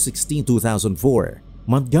December 16, 2004,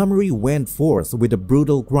 Montgomery went forth with a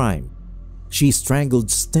brutal crime. She strangled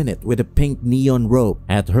Stinnett with a pink neon rope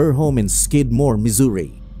at her home in Skidmore,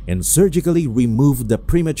 Missouri, and surgically removed the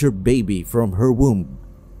premature baby from her womb.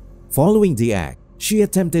 Following the act, she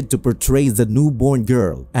attempted to portray the newborn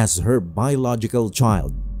girl as her biological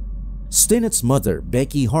child. Stinnett's mother,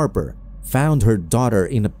 Becky Harper, found her daughter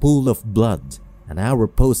in a pool of blood an hour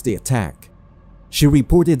post the attack. She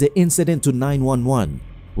reported the incident to 911,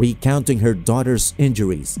 recounting her daughter's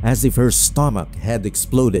injuries as if her stomach had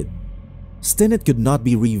exploded. Stinnett could not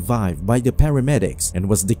be revived by the paramedics and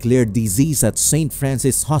was declared deceased at St.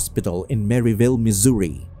 Francis Hospital in Maryville,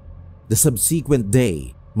 Missouri. The subsequent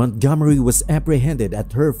day, Montgomery was apprehended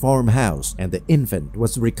at her farmhouse and the infant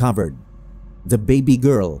was recovered. The baby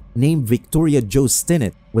girl, named Victoria Jo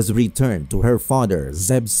Stinnett, was returned to her father,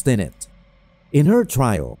 Zeb Stinnett. In her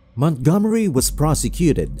trial, Montgomery was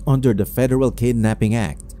prosecuted under the Federal Kidnapping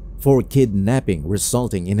Act for kidnapping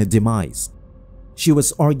resulting in a demise. She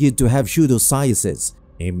was argued to have pseudocyesis,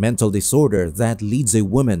 a mental disorder that leads a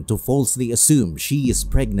woman to falsely assume she is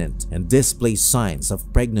pregnant and displays signs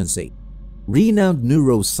of pregnancy. Renowned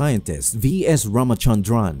neuroscientist V.S.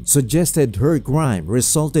 Ramachandran suggested her crime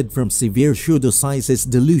resulted from severe pseudocyesis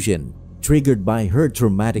delusion triggered by her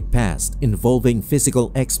traumatic past involving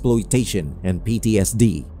physical exploitation and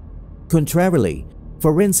PTSD. Contrarily,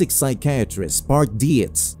 forensic psychiatrist Bart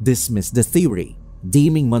Dietz dismissed the theory,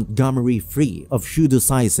 deeming Montgomery free of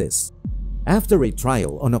pseudocyesis. After a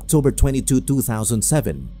trial on October 22,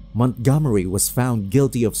 2007, Montgomery was found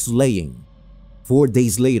guilty of slaying. 4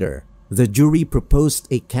 days later, the jury proposed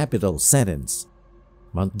a capital sentence.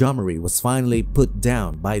 Montgomery was finally put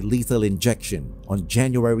down by lethal injection on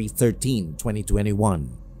January 13,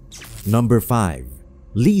 2021. Number 5.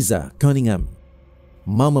 Lisa Cunningham.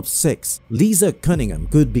 Mom of 6, Lisa Cunningham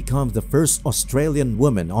could become the first Australian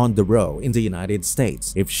woman on the row in the United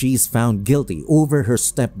States if she's found guilty over her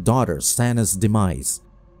stepdaughter Sana's demise.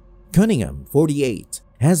 Cunningham, 48,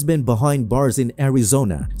 has been behind bars in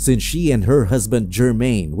Arizona since she and her husband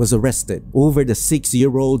Jermaine was arrested over the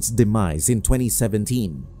 6-year-old's demise in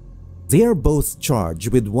 2017. They are both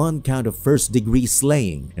charged with 1 count of first-degree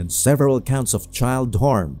slaying and several counts of child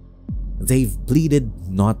harm. They've pleaded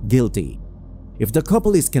not guilty. If the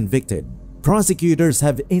couple is convicted, prosecutors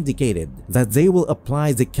have indicated that they will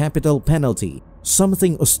apply the capital penalty,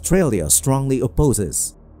 something Australia strongly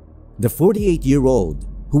opposes. The 48-year-old,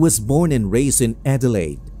 who was born and raised in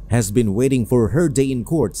Adelaide, has been waiting for her day in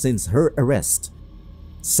court since her arrest.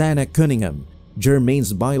 Sana Cunningham,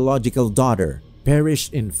 Jermaine's biological daughter,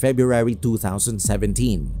 perished in February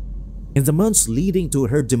 2017. In the months leading to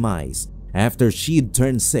her demise, after she'd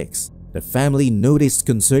turned 6, the family noticed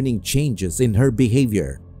concerning changes in her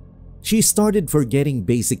behavior. She started forgetting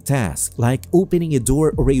basic tasks like opening a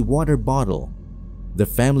door or a water bottle. The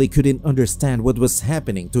family couldn't understand what was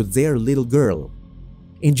happening to their little girl.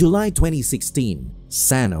 In July 2016,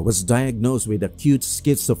 Sana was diagnosed with acute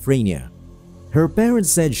schizophrenia. Her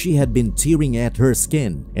parents said she had been tearing at her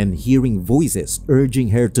skin and hearing voices urging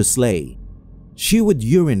her to slay. She would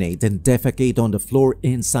urinate and defecate on the floor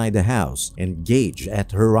inside the house and gauge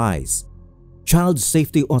at her eyes. Child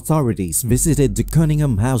safety authorities visited the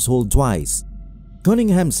Cunningham household twice.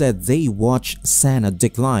 Cunningham said they watched Sana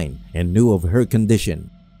decline and knew of her condition.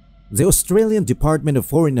 The Australian Department of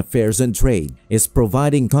Foreign Affairs and Trade is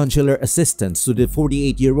providing consular assistance to the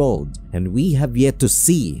 48-year-old, and we have yet to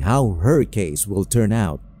see how her case will turn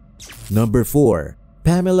out. Number 4.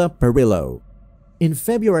 Pamela Perillo. In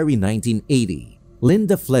February 1980,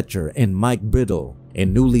 Linda Fletcher and Mike Brittle, a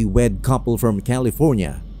newlywed couple from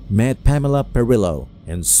California, met Pamela Perillo,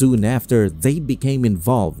 and soon after they became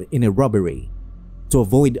involved in a robbery. To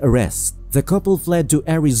avoid arrest, the couple fled to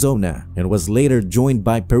Arizona and was later joined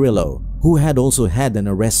by Perillo, who had also had an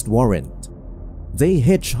arrest warrant. They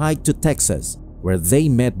hitchhiked to Texas, where they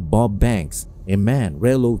met Bob Banks, a man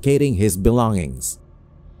relocating his belongings.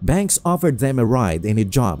 Banks offered them a ride and a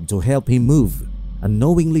job to help him move,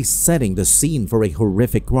 unknowingly setting the scene for a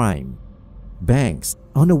horrific crime. Banks,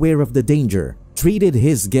 unaware of the danger, treated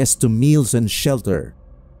his guests to meals and shelter.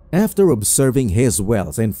 After observing his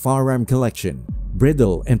wealth and firearm collection,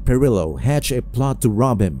 Brittle and Perillo hatched a plot to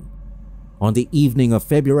rob him. On the evening of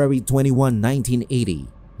February 21, 1980,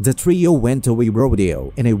 the trio went to a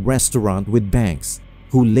rodeo and a restaurant with Banks,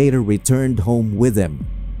 who later returned home with them.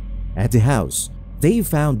 At the house, they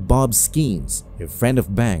found Bob Skeens, a friend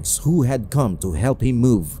of Banks who had come to help him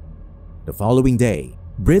move. The following day,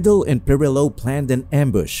 Brittle and Perillo planned an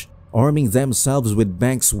ambush, arming themselves with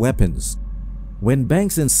Banks' weapons. When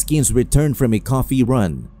Banks and Skeens returned from a coffee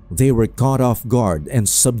run, they were caught off guard and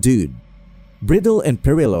subdued. Brittle and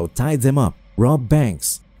Perillo tied them up, robbed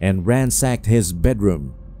Banks, and ransacked his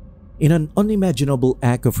bedroom. In an unimaginable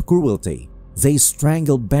act of cruelty, they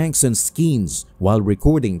strangled Banks and Skeens while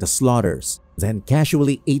recording the slaughters, then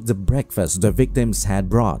casually ate the breakfast the victims had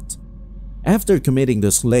brought. After committing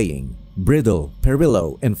the slaying, Brittle,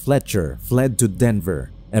 Perillo, and Fletcher fled to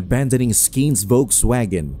Denver, abandoning Skeens'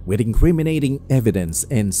 Volkswagen with incriminating evidence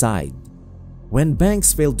inside. When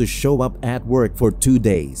Banks failed to show up at work for 2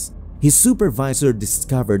 days, his supervisor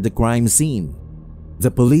discovered the crime scene.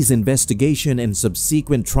 The police investigation and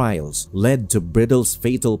subsequent trials led to Brittle's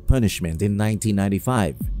fatal punishment in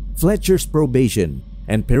 1995, Fletcher's probation,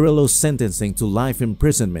 and Perillo's sentencing to life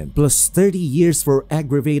imprisonment plus 30 years for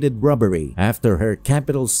aggravated robbery after her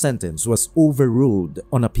capital sentence was overruled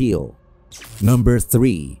on appeal. Number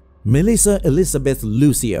 3. Melissa Elizabeth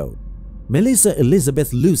Lucio. Melissa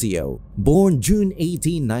Elizabeth Lucio, born June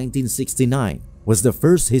 18, 1969, was the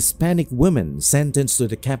first Hispanic woman sentenced to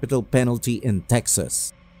the capital penalty in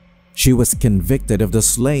Texas. She was convicted of the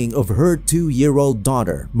slaying of her 2-year-old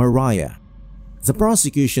daughter, Mariah. The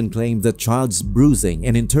prosecution claimed the child's bruising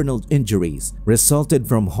and internal injuries resulted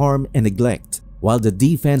from harm and neglect, while the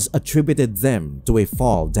defense attributed them to a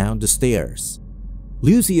fall down the stairs.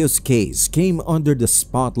 Lucio's case came under the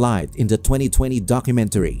spotlight in the 2020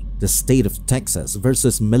 documentary, The State of Texas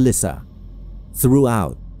vs. Melissa.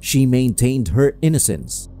 Throughout, she maintained her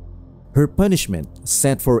innocence. Her punishment,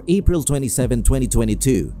 set for April 27,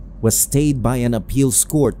 2022, was stayed by an appeals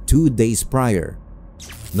court 2 days prior.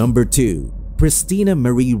 Number 2. Christina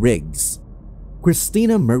Marie Riggs.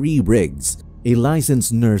 Christina Marie Riggs, a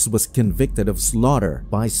licensed nurse, was convicted of slaughter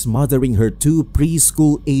by smothering her 2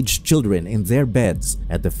 preschool-aged children in their beds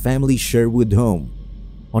at the family Sherwood home.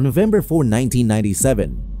 On November 4,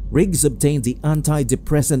 1997, Riggs obtained the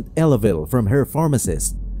antidepressant Elavil from her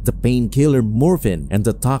pharmacist, the painkiller morphine, and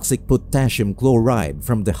the toxic potassium chloride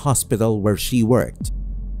from the hospital where she worked.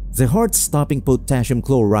 The heart-stopping potassium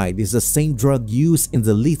chloride is the same drug used in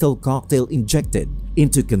the lethal cocktail injected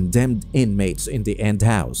into condemned inmates in the end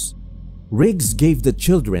house. Riggs gave the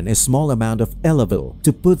children a small amount of Elavil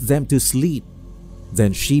to put them to sleep.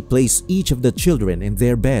 Then she placed each of the children in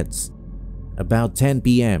their beds. About 10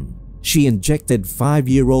 p.m., she injected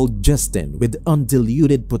 5-year-old Justin with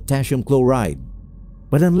undiluted potassium chloride.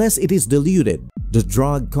 But unless it is diluted, the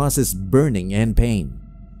drug causes burning and pain.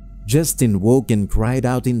 Justin woke and cried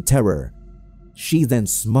out in terror. She then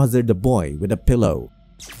smothered the boy with a pillow.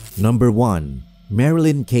 Number 1.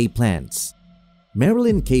 Marilyn K. Plants.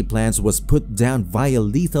 Marilyn K. Plants was put down via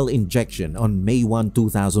lethal injection on May 1,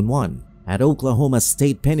 2001 at Oklahoma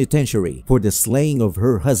State Penitentiary for the slaying of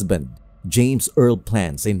her husband, James Earl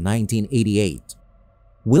Plants, in 1988.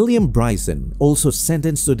 William Bryson, also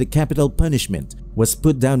sentenced to the capital punishment, was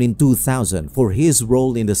put down in 2000 for his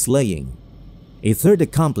role in the slaying. A third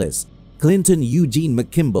accomplice, Clinton Eugene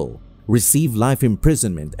McKimball, received life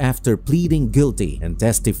imprisonment after pleading guilty and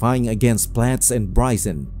testifying against Plants and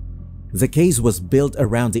Bryson. The case was built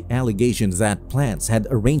around the allegations that Plants had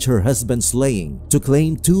arranged her husband's slaying to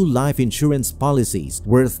claim 2 life insurance policies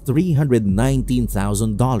worth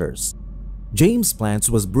 $319,000. James Plants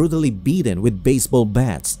was brutally beaten with baseball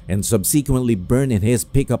bats and subsequently burned in his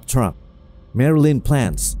pickup truck. Marilyn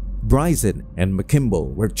Plants, Bryson, and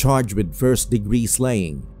McKimball were charged with first-degree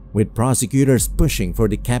slaying, with prosecutors pushing for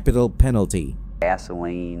the capital penalty.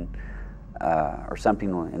 Gasoline or something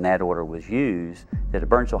in that order was used, that it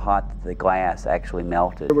burned so hot that the glass actually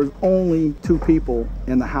melted. There was only 2 people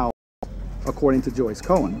in the house, according to Joyce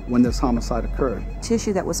Cohen, when this homicide occurred.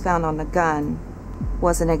 Tissue that was found on the gun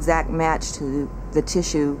was an exact match to the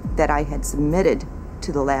tissue that I had submitted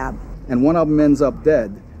to the lab. And one of them ends up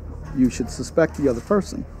dead. You should suspect the other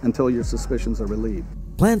person until your suspicions are relieved.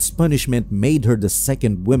 Plants' punishment made her the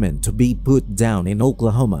second woman to be put down in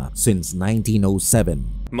Oklahoma since 1907.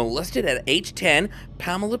 Molested at age 10,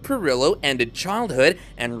 Pamela Perillo ended childhood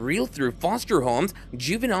and reeled through foster homes,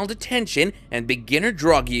 juvenile detention, and beginner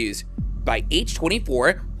drug use. By age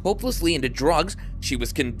 24, hopelessly into drugs, she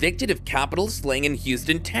was convicted of capital slaying in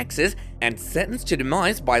Houston, Texas, and sentenced to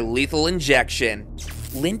demise by lethal injection.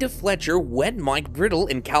 Linda Fletcher wed Mike Brittle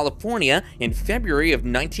in California in February of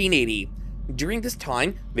 1980. During this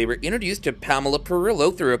time, they were introduced to Pamela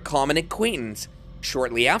Perillo through a common acquaintance.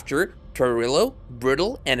 Shortly after, Perillo,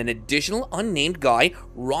 Brittle, and an additional unnamed guy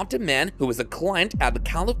robbed a man who was a client at the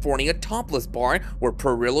California Topless Bar where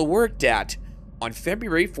Perillo worked at. On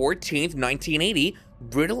February 14, 1980,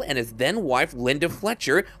 Brittle and his then-wife Linda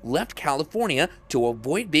Fletcher left California to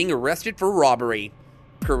avoid being arrested for robbery.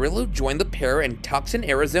 Perillo joined the pair in Tucson,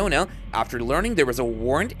 Arizona after learning there was a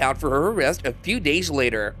warrant out for her arrest a few days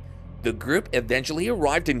later. The group eventually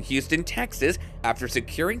arrived in Houston, Texas after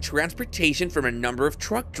securing transportation from a number of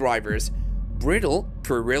truck drivers. Brittle,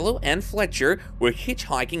 Perillo, and Fletcher were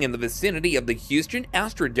hitchhiking in the vicinity of the Houston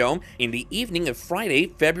Astrodome in the evening of Friday,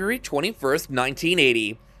 February 21,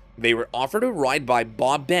 1980. They were offered a ride by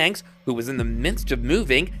Bob Banks, who was in the midst of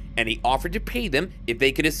moving, and he offered to pay them if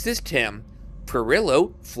they could assist him.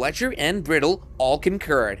 Perillo, Fletcher, and Brittle all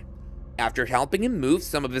concurred. After helping him move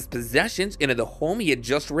some of his possessions into the home he had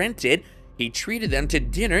just rented, he treated them to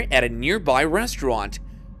dinner at a nearby restaurant.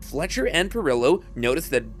 Fletcher and Perillo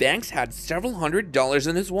noticed that Banks had several $100s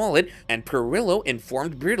in his wallet, and Perillo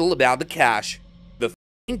informed Brittle about the cash. The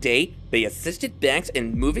following day, they assisted Banks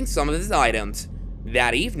in moving some of his items.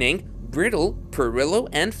 That evening, Brittle, Perillo,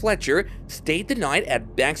 and Fletcher stayed the night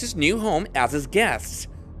at Banks' new home as his guests.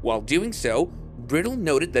 While doing so, Brittle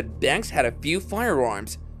noted that Banks had a few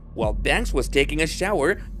firearms. While Banks was taking a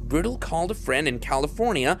shower, Brittle called a friend in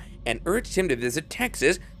California and urged him to visit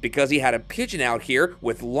Texas because he had a pigeon out here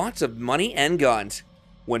with lots of money and guns.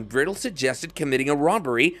 When Brittle suggested committing a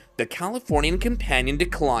robbery, the Californian companion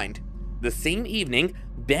declined. The same evening,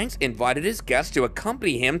 Banks invited his guests to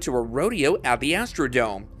accompany him to a rodeo at the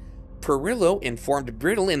Astrodome. Perillo informed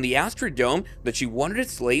Brittle in the Astrodome that she wanted to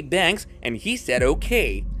slay Banks, and he said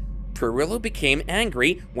okay. Perillo became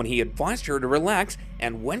angry when he advised her to relax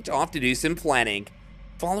and went off to do some planning.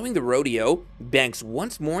 Following the rodeo, Banks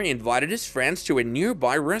once more invited his friends to a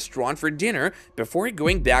nearby restaurant for dinner before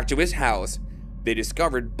going back to his house. They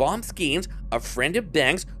discovered Bob Skeens, a friend of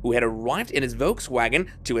Banks who had arrived in his Volkswagen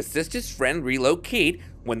to assist his friend relocate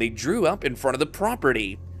when they drew up in front of the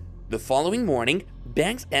property. The following morning,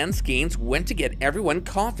 Banks and Skeens went to get everyone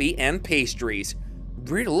coffee and pastries.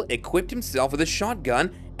 Brittle equipped himself with a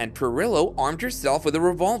shotgun and Perillo armed herself with a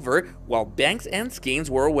revolver while Banks and Skeens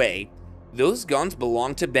were away. Those guns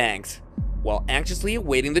belonged to Banks. While anxiously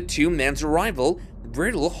awaiting the two men's arrival,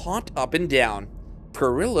 Brittle hopped up and down.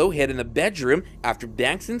 Perillo hid in the bedroom after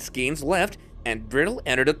Banks and Skeens left, and Brittle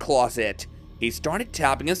entered a closet. He started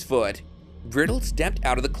tapping his foot. Brittle stepped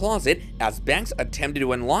out of the closet as Banks attempted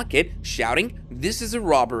to unlock it, shouting, "This is a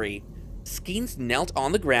robbery." Skeens knelt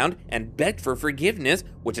on the ground and begged for forgiveness,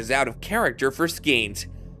 which is out of character for Skeens.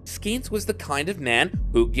 Skeens was the kind of man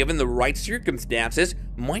who, given the right circumstances,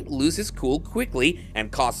 might lose his cool quickly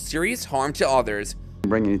and cause serious harm to others.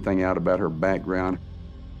 Bring anything out about her background.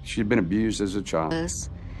 She'd been abused as a child.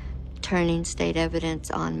 Turning state evidence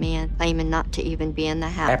on me and claiming not to even be in the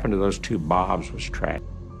house. What happened to those two Bobs was tragic.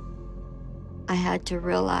 I had to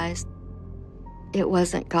realize it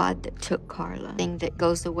wasn't God that took Carla. Thing that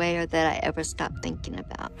goes away or that I ever stop thinking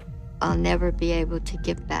about. I'll never be able to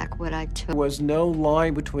give back what I took. There was no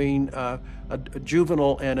line between a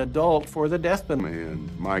juvenile and adult for the death penalty. And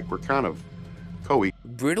Mike, we're kind of co-equal.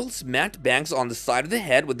 Brittle smacked Banks on the side of the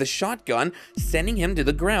head with the shotgun, sending him to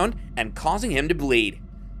the ground and causing him to bleed.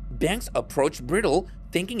 Banks approached Brittle,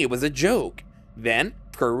 thinking it was a joke. Then,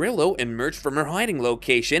 Perillo emerged from her hiding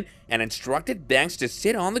location and instructed Banks to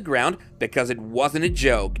sit on the ground because it wasn't a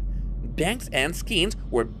joke. Banks and Skeens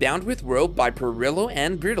were bound with rope by Perillo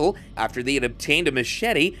and Brittle after they had obtained a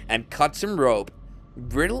machete and cut some rope.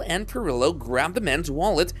 Brittle and Perillo grabbed the men's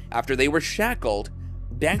wallets after they were shackled.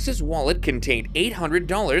 Banks's wallet contained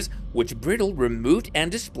 $800, which Brittle removed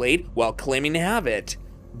and displayed while claiming to have it.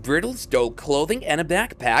 Brittle stole clothing and a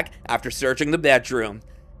backpack after searching the bedroom.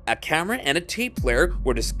 A camera and a tape player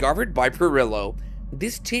were discovered by Perillo.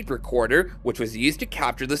 This tape recorder, which was used to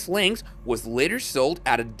capture the slings, was later sold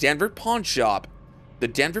at a Denver pawn shop. The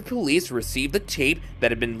Denver police received the tape that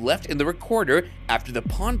had been left in the recorder after the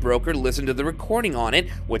pawnbroker listened to the recording on it,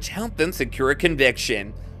 which helped them secure a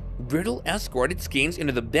conviction. Brittle escorted Skeens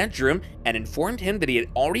into the bedroom and informed him that he had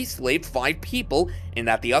already slaved 5 people and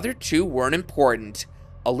that the other 2 weren't important.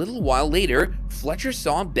 A little while later, Fletcher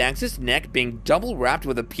saw Banks's neck being double wrapped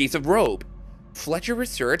with a piece of rope. Fletcher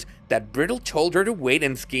asserts that Brittle told her to wait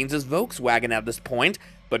in Skeens' Volkswagen at this point,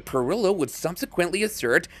 but Perillo would subsequently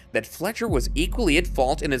assert that Fletcher was equally at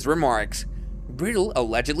fault in his remarks. Brittle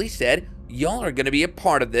allegedly said, "Y'all are gonna be a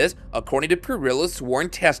part of this," according to Perillo's sworn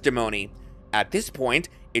testimony. At this point,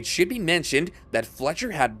 it should be mentioned that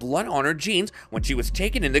Fletcher had blood on her jeans when she was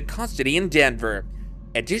taken into custody in Denver.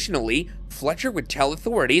 Additionally, Fletcher would tell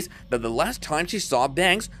authorities that the last time she saw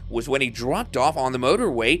Banks was when he dropped off on the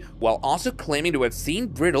motorway, while also claiming to have seen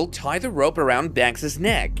Brittle tie the rope around Banks's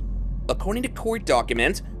neck. According to court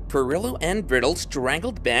documents, Perillo and Brittle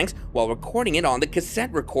strangled Banks while recording it on the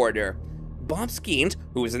cassette recorder. Bob Skeens,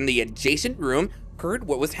 who was in the adjacent room, heard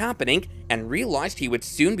what was happening and realized he would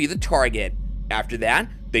soon be the target. After that,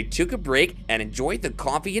 they took a break and enjoyed the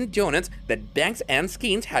coffee and donuts that Banks and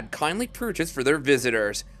Skeens had kindly purchased for their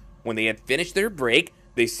visitors. When they had finished their break,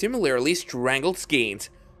 they similarly strangled Skeens.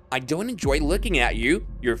 "I don't enjoy looking at you.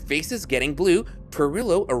 Your face is getting blue."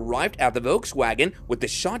 Perillo arrived at the Volkswagen with the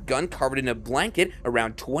shotgun covered in a blanket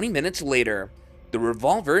around 20 minutes later. The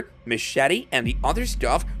revolver, machete, and the other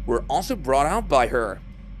stuff were also brought out by her.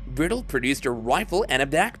 Brittle produced a rifle and a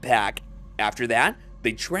backpack. After that,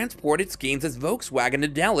 they transported Skeens' Volkswagen to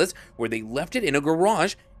Dallas, where they left it in a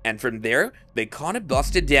garage, and from there, they caught a bus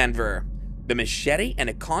to Denver. The machete and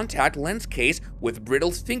a contact lens case with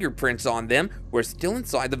Brittle's fingerprints on them were still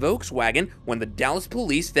inside the Volkswagen when the Dallas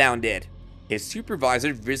police found it. His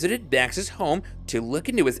supervisor visited Banks' home to look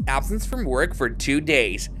into his absence from work for 2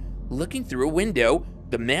 days. Looking through a window,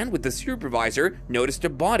 the man with the supervisor noticed a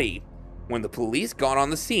body. When the police got on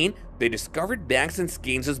the scene, they discovered Banks and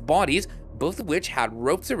Skeens' bodies, both of which had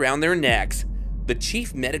ropes around their necks. The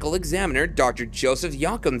chief medical examiner, Dr. Joseph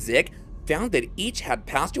Yakomzik, found that each had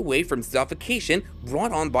passed away from suffocation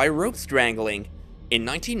brought on by rope strangling. In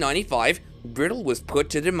 1995, Brittle was put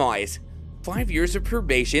to demise. 5 years of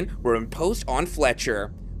probation were imposed on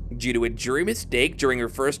Fletcher. Due to a jury mistake during her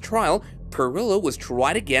first trial, Perillo was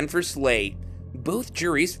tried again for slay. Both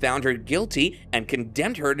juries found her guilty and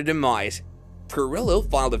condemned her to demise. Perillo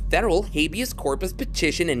filed a federal habeas corpus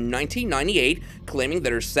petition in 1998 claiming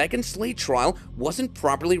that her second slay trial wasn't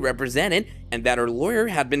properly represented and that her lawyer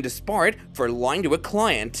had been disbarred for lying to a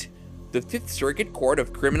client. The Fifth Circuit Court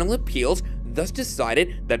of Criminal Appeals thus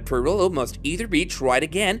decided that Perillo must either be tried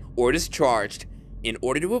again or discharged. In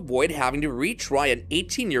order to avoid having to retry an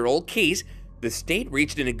 18-year-old case, the state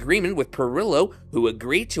reached an agreement with Perillo, who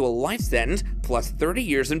agreed to a life sentence plus 30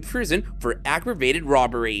 years in prison for aggravated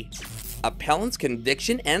robbery. Appellant's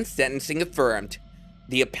conviction and sentencing affirmed.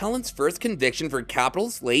 The appellant's first conviction for capital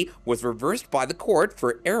slay was reversed by the court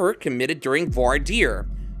for error committed during voir dire.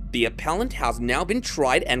 The appellant has now been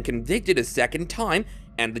tried and convicted a second time,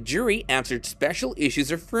 and the jury answered special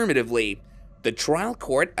issues affirmatively. The trial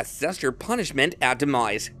court assessed her punishment at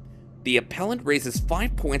demise. The appellant raises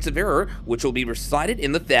 5 points of error, which will be recited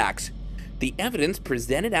in the facts. The evidence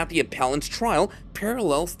presented at the appellant's trial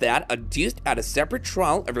parallels that adduced at a separate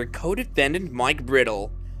trial of her co-defendant Mike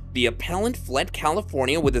Brittle. The appellant fled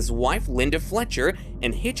California with his wife Linda Fletcher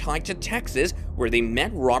and hitchhiked to Texas, where they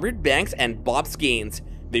met Robert Banks and Bob Skeens.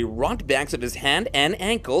 They robbed Banks of his hand and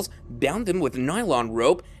ankles, bound them with nylon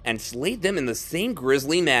rope, and slayed them in the same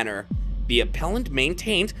grisly manner. The appellant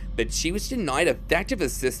maintains that she was denied effective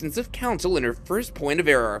assistance of counsel in her first point of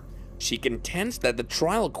error. She contends that the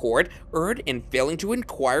trial court erred in failing to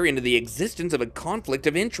inquire into the existence of a conflict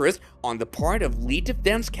of interest on the part of lead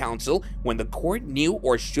defense counsel when the court knew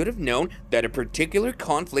or should have known that a particular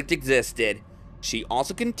conflict existed. She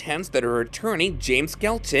also contends that her attorney, James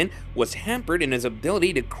Skelton, was hampered in his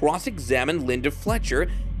ability to cross-examine Linda Fletcher,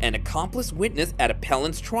 an accomplice witness at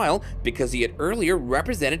appellant's trial, because he had earlier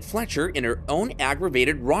represented Fletcher in her own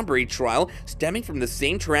aggravated robbery trial stemming from the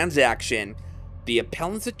same transaction. The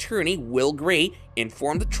appellant's attorney, Will Gray,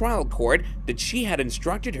 informed the trial court that she had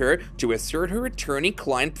instructed her to assert her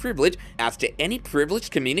attorney-client privilege as to any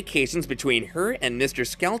privileged communications between her and Mr.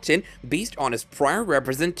 Skelton based on his prior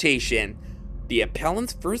representation. The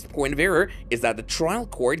appellant's first point of error is that the trial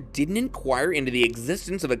court didn't inquire into the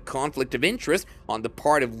existence of a conflict of interest on the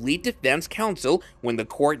part of lead defense counsel when the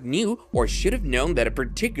court knew or should have known that a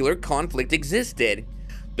particular conflict existed.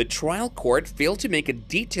 The trial court failed to make a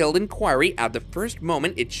detailed inquiry at the first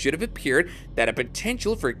moment it should have appeared that a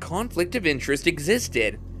potential for conflict of interest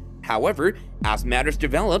existed. However, as matters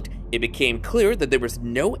developed, it became clear that there was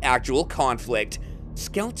no actual conflict.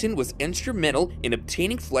 Skelton was instrumental in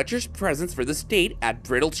obtaining Fletcher's presence for the state at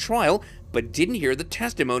Brittle's trial, but didn't hear the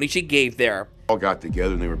testimony she gave there. All got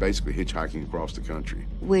together and they were basically hitchhiking across the country.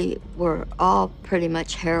 We were all pretty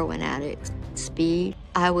much heroin addicts. Speed.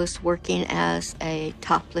 I was working as a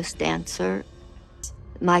topless dancer.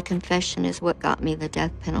 My confession is what got me the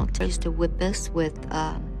death penalty. They used to whip us with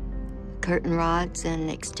curtain rods and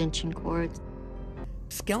extension cords.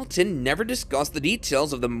 Skelton never discussed the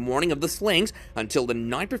details of the morning of the slayings until the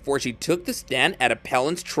night before she took the stand at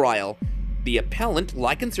appellant's trial. The appellant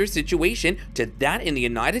likens her situation to that in the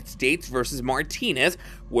United States versus Martinez,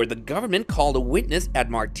 where the government called a witness at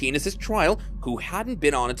Martinez's trial who hadn't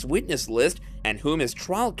been on its witness list and whom his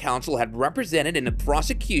trial counsel had represented in a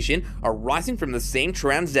prosecution arising from the same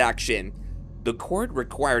transaction. The court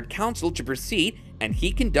required counsel to proceed, and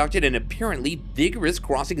he conducted an apparently vigorous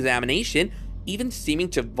cross-examination, even seeming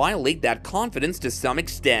to violate that confidence to some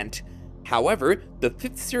extent. However, the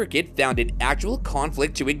Fifth Circuit found an actual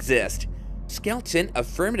conflict to exist. Skelton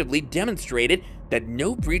affirmatively demonstrated that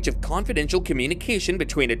no breach of confidential communication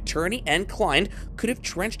between attorney and client could have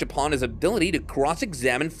trenched upon his ability to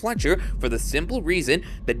cross-examine Fletcher for the simple reason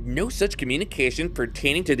that no such communication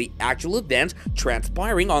pertaining to the actual events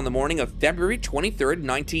transpiring on the morning of February 23,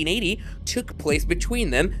 1980 took place between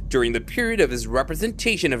them during the period of his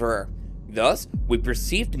representation of her. Thus, we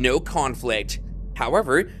perceived no conflict.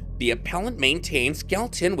 However, the appellant maintains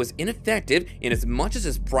Skelton was ineffective inasmuch as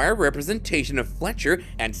his prior representation of Fletcher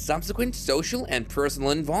and subsequent social and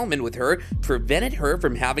personal involvement with her prevented her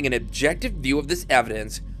from having an objective view of this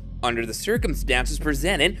evidence. Under the circumstances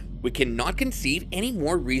presented, we cannot conceive any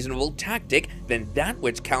more reasonable tactic than that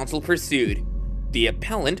which counsel pursued. The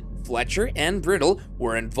appellant, Fletcher, and Brittle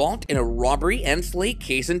were involved in a robbery and slay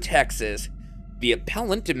case in Texas. The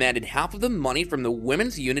appellant demanded half of the money from the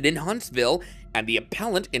women's unit in Huntsville, and the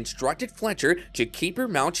appellant instructed Fletcher to keep her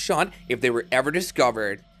mouth shut if they were ever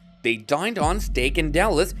discovered. They dined on steak in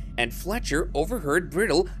Dallas, and Fletcher overheard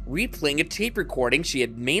Brittle replaying a tape recording she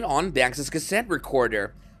had made on Banks's cassette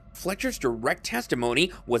recorder. Fletcher's direct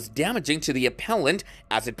testimony was damaging to the appellant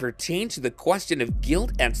as it pertained to the question of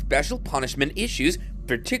guilt and special punishment issues,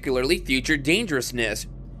 particularly future dangerousness.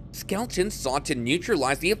 Skelton sought to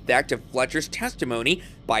neutralize the effect of Fletcher's testimony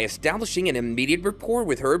by establishing an immediate rapport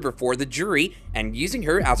with her before the jury and using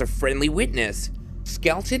her as a friendly witness.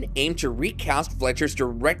 Skelton aimed to recast Fletcher's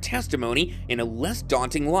direct testimony in a less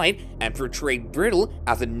daunting light and portrayed Brittle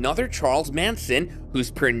as another Charles Manson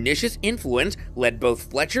whose pernicious influence led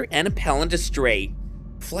both Fletcher and appellant astray.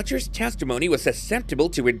 Fletcher's testimony was susceptible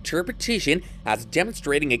to interpretation as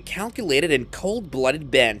demonstrating a calculated and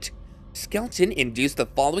cold-blooded bent. Skelton induced the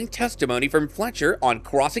following testimony from Fletcher on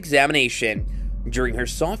cross-examination. During her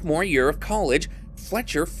sophomore year of college,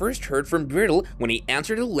 Fletcher first heard from Brittle when he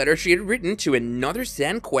answered a letter she had written to another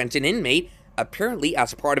San Quentin inmate apparently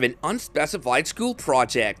as part of an unspecified school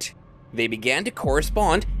project. They began to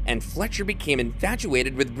correspond, and Fletcher became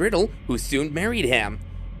infatuated with Brittle, who soon married him.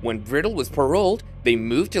 When Brittle was paroled, they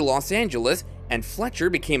moved to Los Angeles, and Fletcher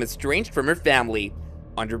became estranged from her family.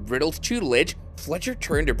 Under Brittle's tutelage, Fletcher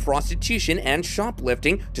turned to prostitution and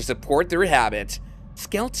shoplifting to support their habits.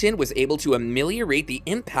 Skelton was able to ameliorate the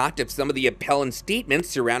impact of some of the appellant's statements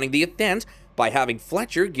surrounding the offense by having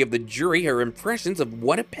Fletcher give the jury her impressions of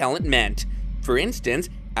what appellant meant. For instance,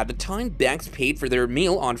 at the time Banks paid for their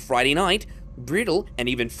meal on Friday night, Brittle and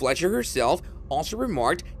even Fletcher herself also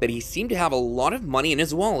remarked that he seemed to have a lot of money in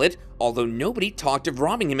his wallet, although nobody talked of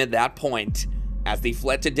robbing him at that point. As they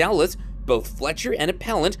fled to Dallas, both Fletcher and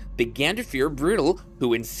appellant began to fear Brittle,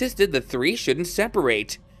 who insisted the three shouldn't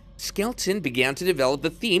separate. Skelton began to develop the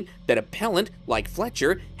theme that appellant, like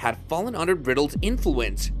Fletcher, had fallen under Brittle's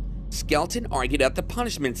influence. Skelton argued at the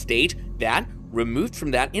punishment stage that, removed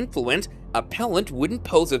from that influence, appellant wouldn't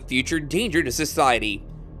pose a future danger to society.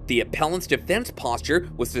 The appellant's defense posture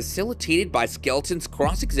was facilitated by Skelton's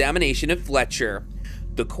cross-examination of Fletcher.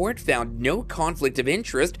 The court found no conflict of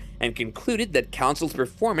interest and concluded that counsel's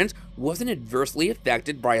performance wasn't adversely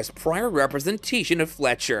affected by his prior representation of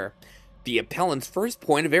Fletcher. The appellant's first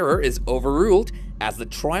point of error is overruled, as the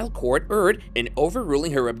trial court erred in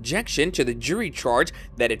overruling her objection to the jury charge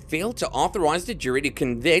that it failed to authorize the jury to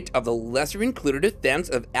convict of the lesser-included offense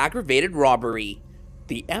of aggravated robbery.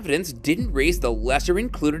 The evidence didn't raise the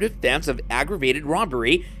lesser-included offense of aggravated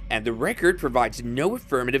robbery, and the record provides no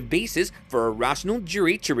affirmative basis for a rational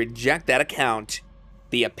jury to reject that account.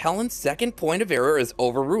 The appellant's second point of error is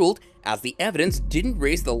overruled, as the evidence didn't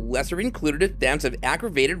raise the lesser-included offense of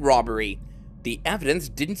aggravated robbery. The evidence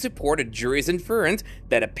didn't support a jury's inference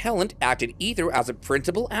that appellant acted either as a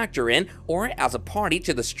principal actor in or as a party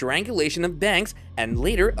to the strangulation of Banks and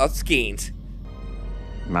later of Skeens.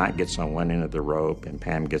 Mike gets on one end of the rope and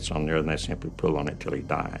Pam gets on there, and they simply pull on it till he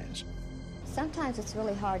dies. Sometimes it's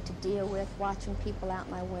really hard to deal with watching people out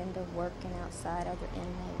my window working outside, other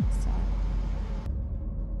inmates.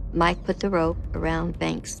 Mike put the rope around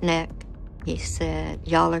Banks' neck. He said,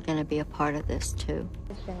 "Y'all are going to be a part of this too."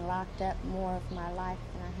 I've been locked up more of my life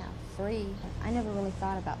than I have free. I never really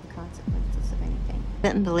thought about the consequences of anything.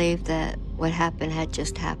 Didn't believe that what happened had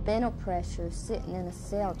just happened. Mental pressure, sitting in a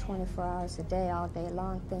cell 24 hours a day, all day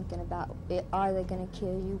long, thinking about, are they going to kill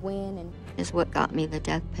you, when, and... is what got me the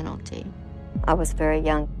death penalty. I was very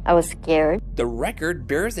young. I was scared. The record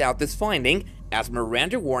bears out this finding, as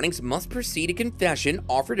Miranda warnings must precede a confession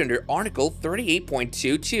offered under Article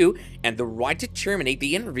 38.22, and the right to terminate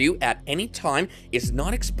the interview at any time is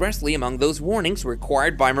not expressly among those warnings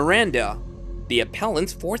required by Miranda. The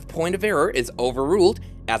appellant's fourth point of error is overruled,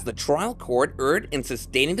 as the trial court erred in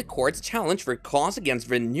sustaining the court's challenge for cause against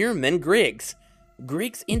Veneerman Griggs.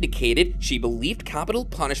 Griggs indicated she believed capital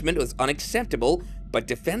punishment was unacceptable, but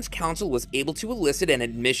defense counsel was able to elicit an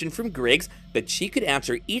admission from Griggs that she could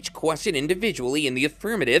answer each question individually in the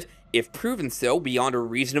affirmative if proven so beyond a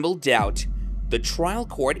reasonable doubt. The trial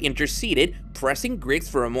court interceded, pressing Griggs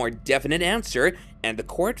for a more definite answer, and the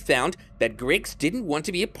court found that Griggs didn't want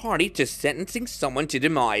to be a party to sentencing someone to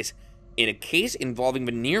demise. In a case involving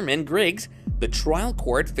Veneerman Griggs, the trial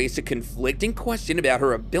court faced a conflicting question about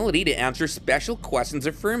her ability to answer special questions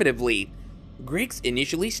affirmatively. Griggs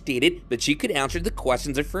initially stated that she could answer the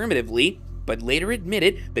questions affirmatively, but later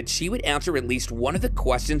admitted that she would answer at least one of the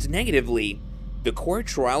questions negatively. The court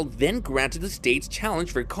trial then granted the state's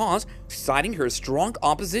challenge for cause, citing her strong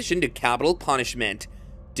opposition to capital punishment.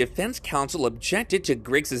 Defense counsel objected to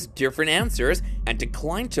Griggs's different answers and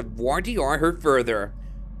declined to voir dire her further.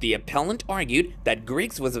 The appellant argued that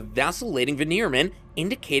Griggs was a vacillating Veneerman,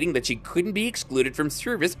 indicating that she couldn't be excluded from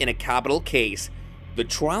service in a capital case. The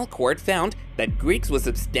trial court found that Griggs was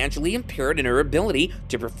substantially impaired in her ability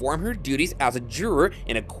to perform her duties as a juror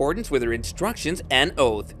in accordance with her instructions and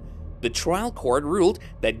oath. The trial court ruled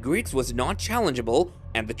that Griggs was not challengeable,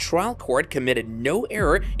 and the trial court committed no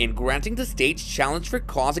error in granting the state's challenge for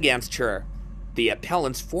cause against her. The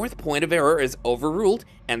appellant's fourth point of error is overruled,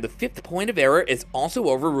 and the fifth point of error is also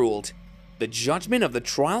overruled. The judgment of the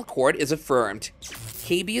trial court is affirmed.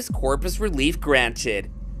 Habeas corpus relief granted.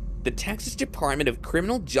 The Texas Department of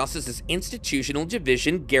Criminal Justice's Institutional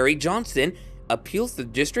Division, Gary Johnson, appeals the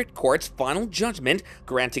district court's final judgment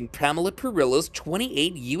granting Pamela Perillo's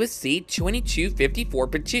 28 U.S.C. 2254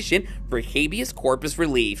 petition for habeas corpus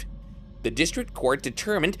relief. The district court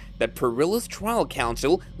determined that Perillo's trial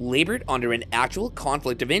counsel labored under an actual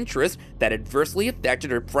conflict of interest that adversely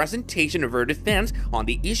affected her presentation of her defense on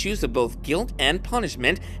the issues of both guilt and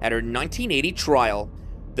punishment at her 1980 trial.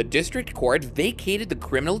 The district court vacated the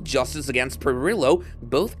criminal justice against Perillo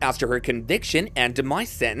both as to her conviction and demise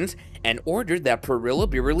sentence and ordered that Perillo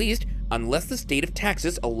be released unless the state of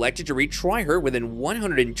Texas elected to retry her within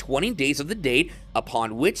 120 days of the date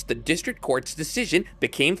upon which the district court's decision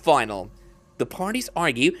became final. The parties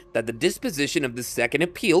argue that the disposition of the second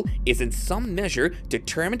appeal is in some measure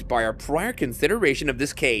determined by our prior consideration of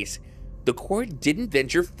this case. The court didn't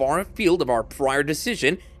venture far afield of our prior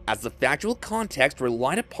decision, as the factual context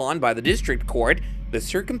relied upon by the district court, the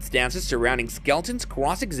circumstances surrounding Skelton's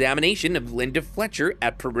cross-examination of Linda Fletcher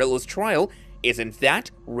at Perillo's trial is in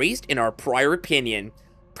fact raised in our prior opinion.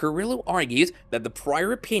 Perillo argues that the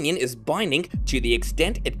prior opinion is binding to the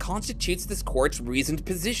extent it constitutes this court's reasoned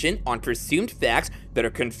position on presumed facts that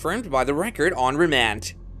are confirmed by the record on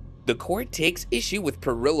remand. The court takes issue with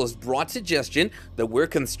Perillo's broad suggestion that we're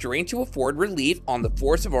constrained to afford relief on the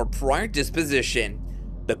force of our prior disposition.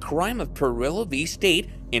 The crime of Perillo v. State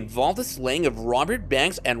involved the slaying of Robert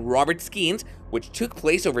Banks and Robert Skeens, which took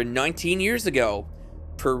place over 19 years ago.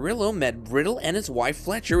 Perillo met Brittle and his wife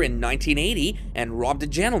Fletcher in 1980 and robbed a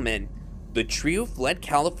gentleman. The trio fled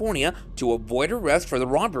California to avoid arrest for the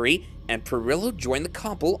robbery, and Perillo joined the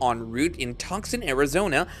couple en route in Tucson,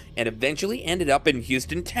 Arizona, and eventually ended up in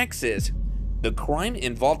Houston, Texas. The crime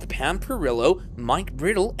involved Pam Perillo, Mike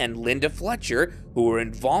Brittle, and Linda Fletcher, who were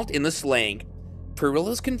involved in the slaying.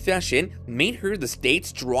 Perillo's confession made her the state's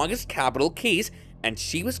strongest capital case, and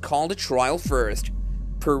she was called to trial first.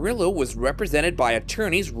 Perillo was represented by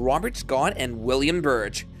attorneys Robert Scott and William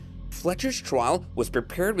Birch. Fletcher's trial was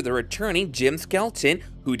prepared with her attorney Jim Skelton,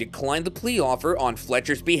 who declined the plea offer on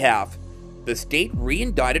Fletcher's behalf. The state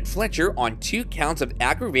re-indicted Fletcher on 2 counts of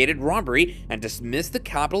aggravated robbery and dismissed the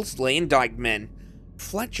capital slay indictment.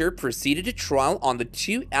 Fletcher proceeded to trial on the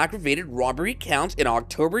 2 aggravated robbery counts in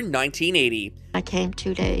October 1980. I came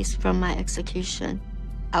 2 days from my execution.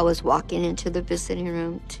 I was walking into the visiting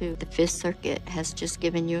room to the Fifth Circuit has just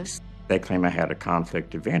given you a... They claim I had a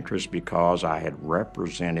conflict of interest because I had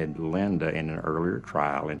represented Linda in an earlier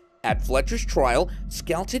trial. At Fletcher's trial,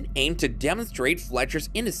 Skelton aimed to demonstrate Fletcher's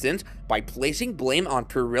innocence by placing blame on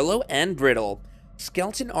Perillo and Brittle.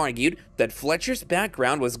 Skelton argued that Fletcher's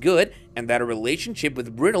background was good and that a relationship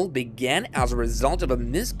with Brittle began as a result of a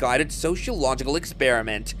misguided sociological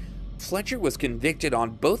experiment. Fletcher was convicted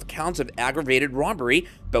on both counts of aggravated robbery,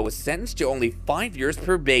 but was sentenced to only 5 years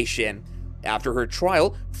probation. After her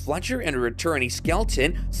trial, Fletcher and her attorney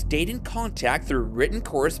Skelton stayed in contact through written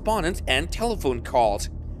correspondence and telephone calls.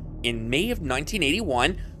 In May of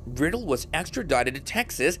 1981, Brittle was extradited to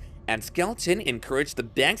Texas, and Skelton encouraged the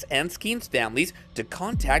Banks and Skeens families to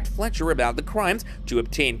contact Fletcher about the crimes to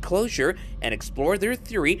obtain closure and explore their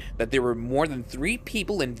theory that there were more than 3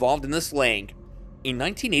 people involved in the slaying. In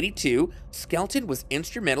 1982, Skelton was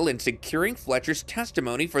instrumental in securing Fletcher's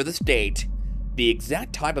testimony for the state. The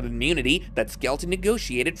exact type of immunity that Skelton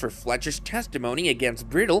negotiated for Fletcher's testimony against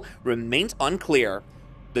Brittle remains unclear.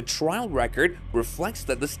 The trial record reflects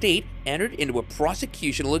that the state entered into a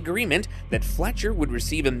prosecutional agreement that Fletcher would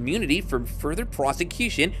receive immunity from further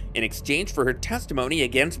prosecution in exchange for her testimony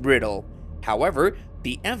against Brittle. However,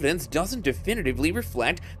 the evidence doesn't definitively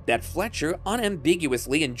reflect that Fletcher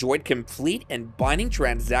unambiguously enjoyed complete and binding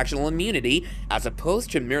transactional immunity as opposed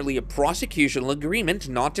to merely a prosecutional agreement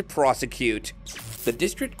not to prosecute. The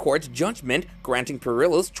district court's judgment granting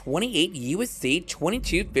Perillo's 28 U.S.C.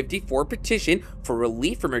 2254 petition for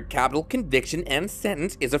relief from her capital conviction and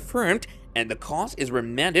sentence is affirmed, and the cause is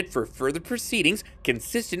remanded for further proceedings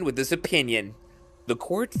consistent with this opinion. The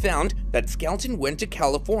court found that Skelton went to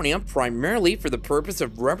California primarily for the purpose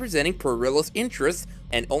of representing Perillo's interests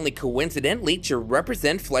and only coincidentally to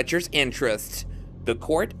represent Fletcher's interests. The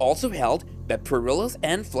court also held that Perillo's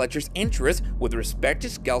and Fletcher's interests with respect to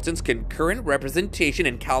Skelton's concurrent representation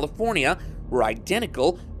in California were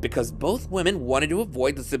identical because both women wanted to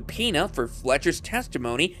avoid the subpoena for Fletcher's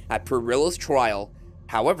testimony at Perillo's trial.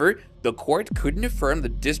 However, the court couldn't affirm the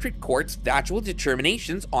district court's factual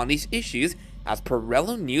determinations on these issues, as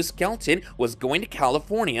Perillo knew Skelton was going to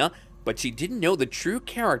California, but she didn't know the true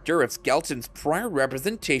character of Skelton's prior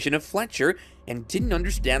representation of Fletcher and didn't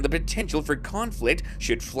understand the potential for conflict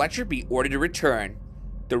should Fletcher be ordered to return.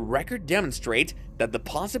 The record demonstrates that the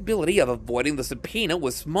possibility of avoiding the subpoena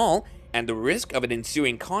was small and the risk of an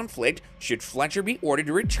ensuing conflict should Fletcher be ordered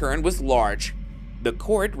to return was large. The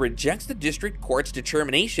court rejects the district court's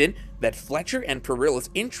determination that Fletcher and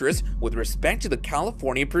Perillo's interests with respect to the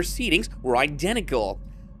California proceedings were identical.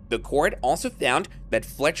 The court also found that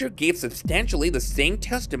Fletcher gave substantially the same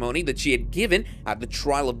testimony that she had given at the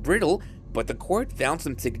trial of Brittle, but the court found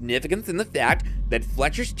some significance in the fact that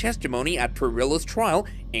Fletcher's testimony at Perillo's trial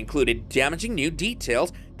included damaging new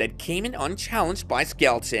details that came in unchallenged by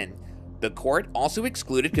Skelton. The court also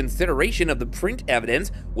excluded consideration of the print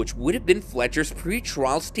evidence, which would have been Fletcher's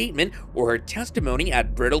pre-trial statement or her testimony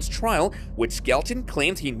at Brittle's trial, which Skelton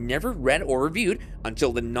claims he never read or reviewed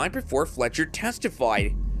until the night before Fletcher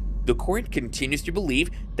testified. The court continues to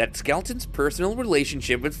believe that Skelton's personal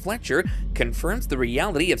relationship with Fletcher confirms the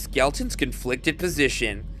reality of Skelton's conflicted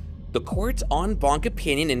position. The court's en banc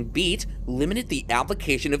opinion in Beat limited the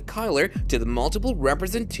application of Kyler to the multiple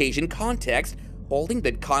representation context, holding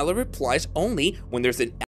that Kyler applies only when there's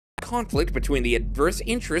an conflict between the adverse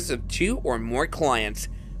interests of two or more clients.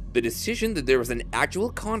 The decision that there was an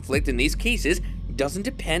actual conflict in these cases doesn't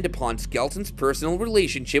depend upon Skelton's personal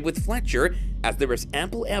relationship with Fletcher, as there is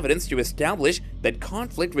ample evidence to establish that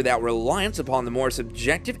conflict without reliance upon the more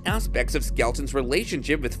subjective aspects of Skelton's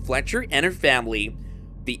relationship with Fletcher and her family.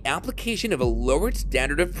 The application of a lowered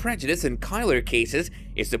standard of prejudice in Kyler cases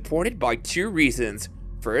is supported by two reasons.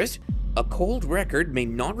 First, a cold record may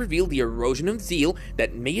not reveal the erosion of zeal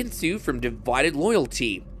that may ensue from divided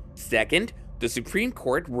loyalty. Second, the Supreme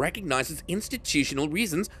Court recognizes institutional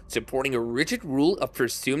reasons supporting a rigid rule of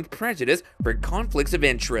presumed prejudice for conflicts of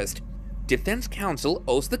interest. Defense counsel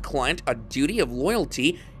owes the client a duty of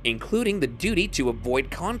loyalty, including the duty to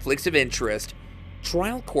avoid conflicts of interest.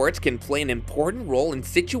 Trial courts can play an important role in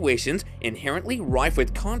situations inherently rife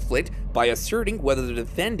with conflict by asserting whether the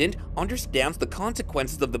defendant understands the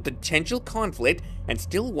consequences of the potential conflict and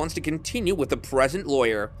still wants to continue with the present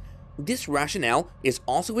lawyer. This rationale is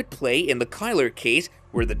also at play in the Kyler case,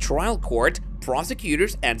 where the trial court,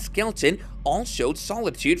 prosecutors, and Skelton all showed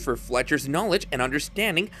solitude for Fletcher's knowledge and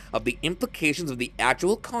understanding of the implications of the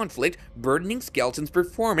actual conflict burdening Skelton's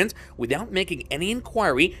performance without making any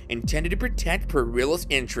inquiry intended to protect Perillo's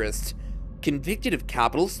interests. Convicted of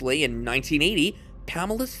capital slay in 1980,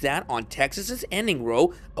 Pamela sat on Texas's ending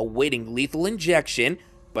row awaiting lethal injection,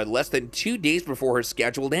 but less than 2 days before her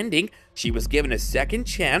scheduled ending, she was given a second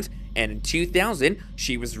chance, and in 2000,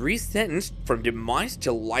 she was resentenced from demise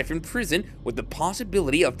to life in prison with the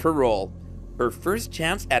possibility of parole. Her first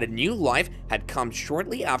chance at a new life had come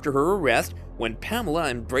shortly after her arrest, when Pamela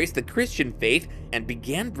embraced the Christian faith and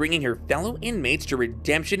began bringing her fellow inmates to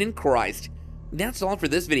redemption in Christ. That's all for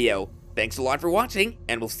this video. Thanks a lot for watching,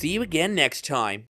 and we'll see you again next time.